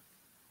moment.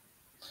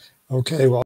 Okay, well.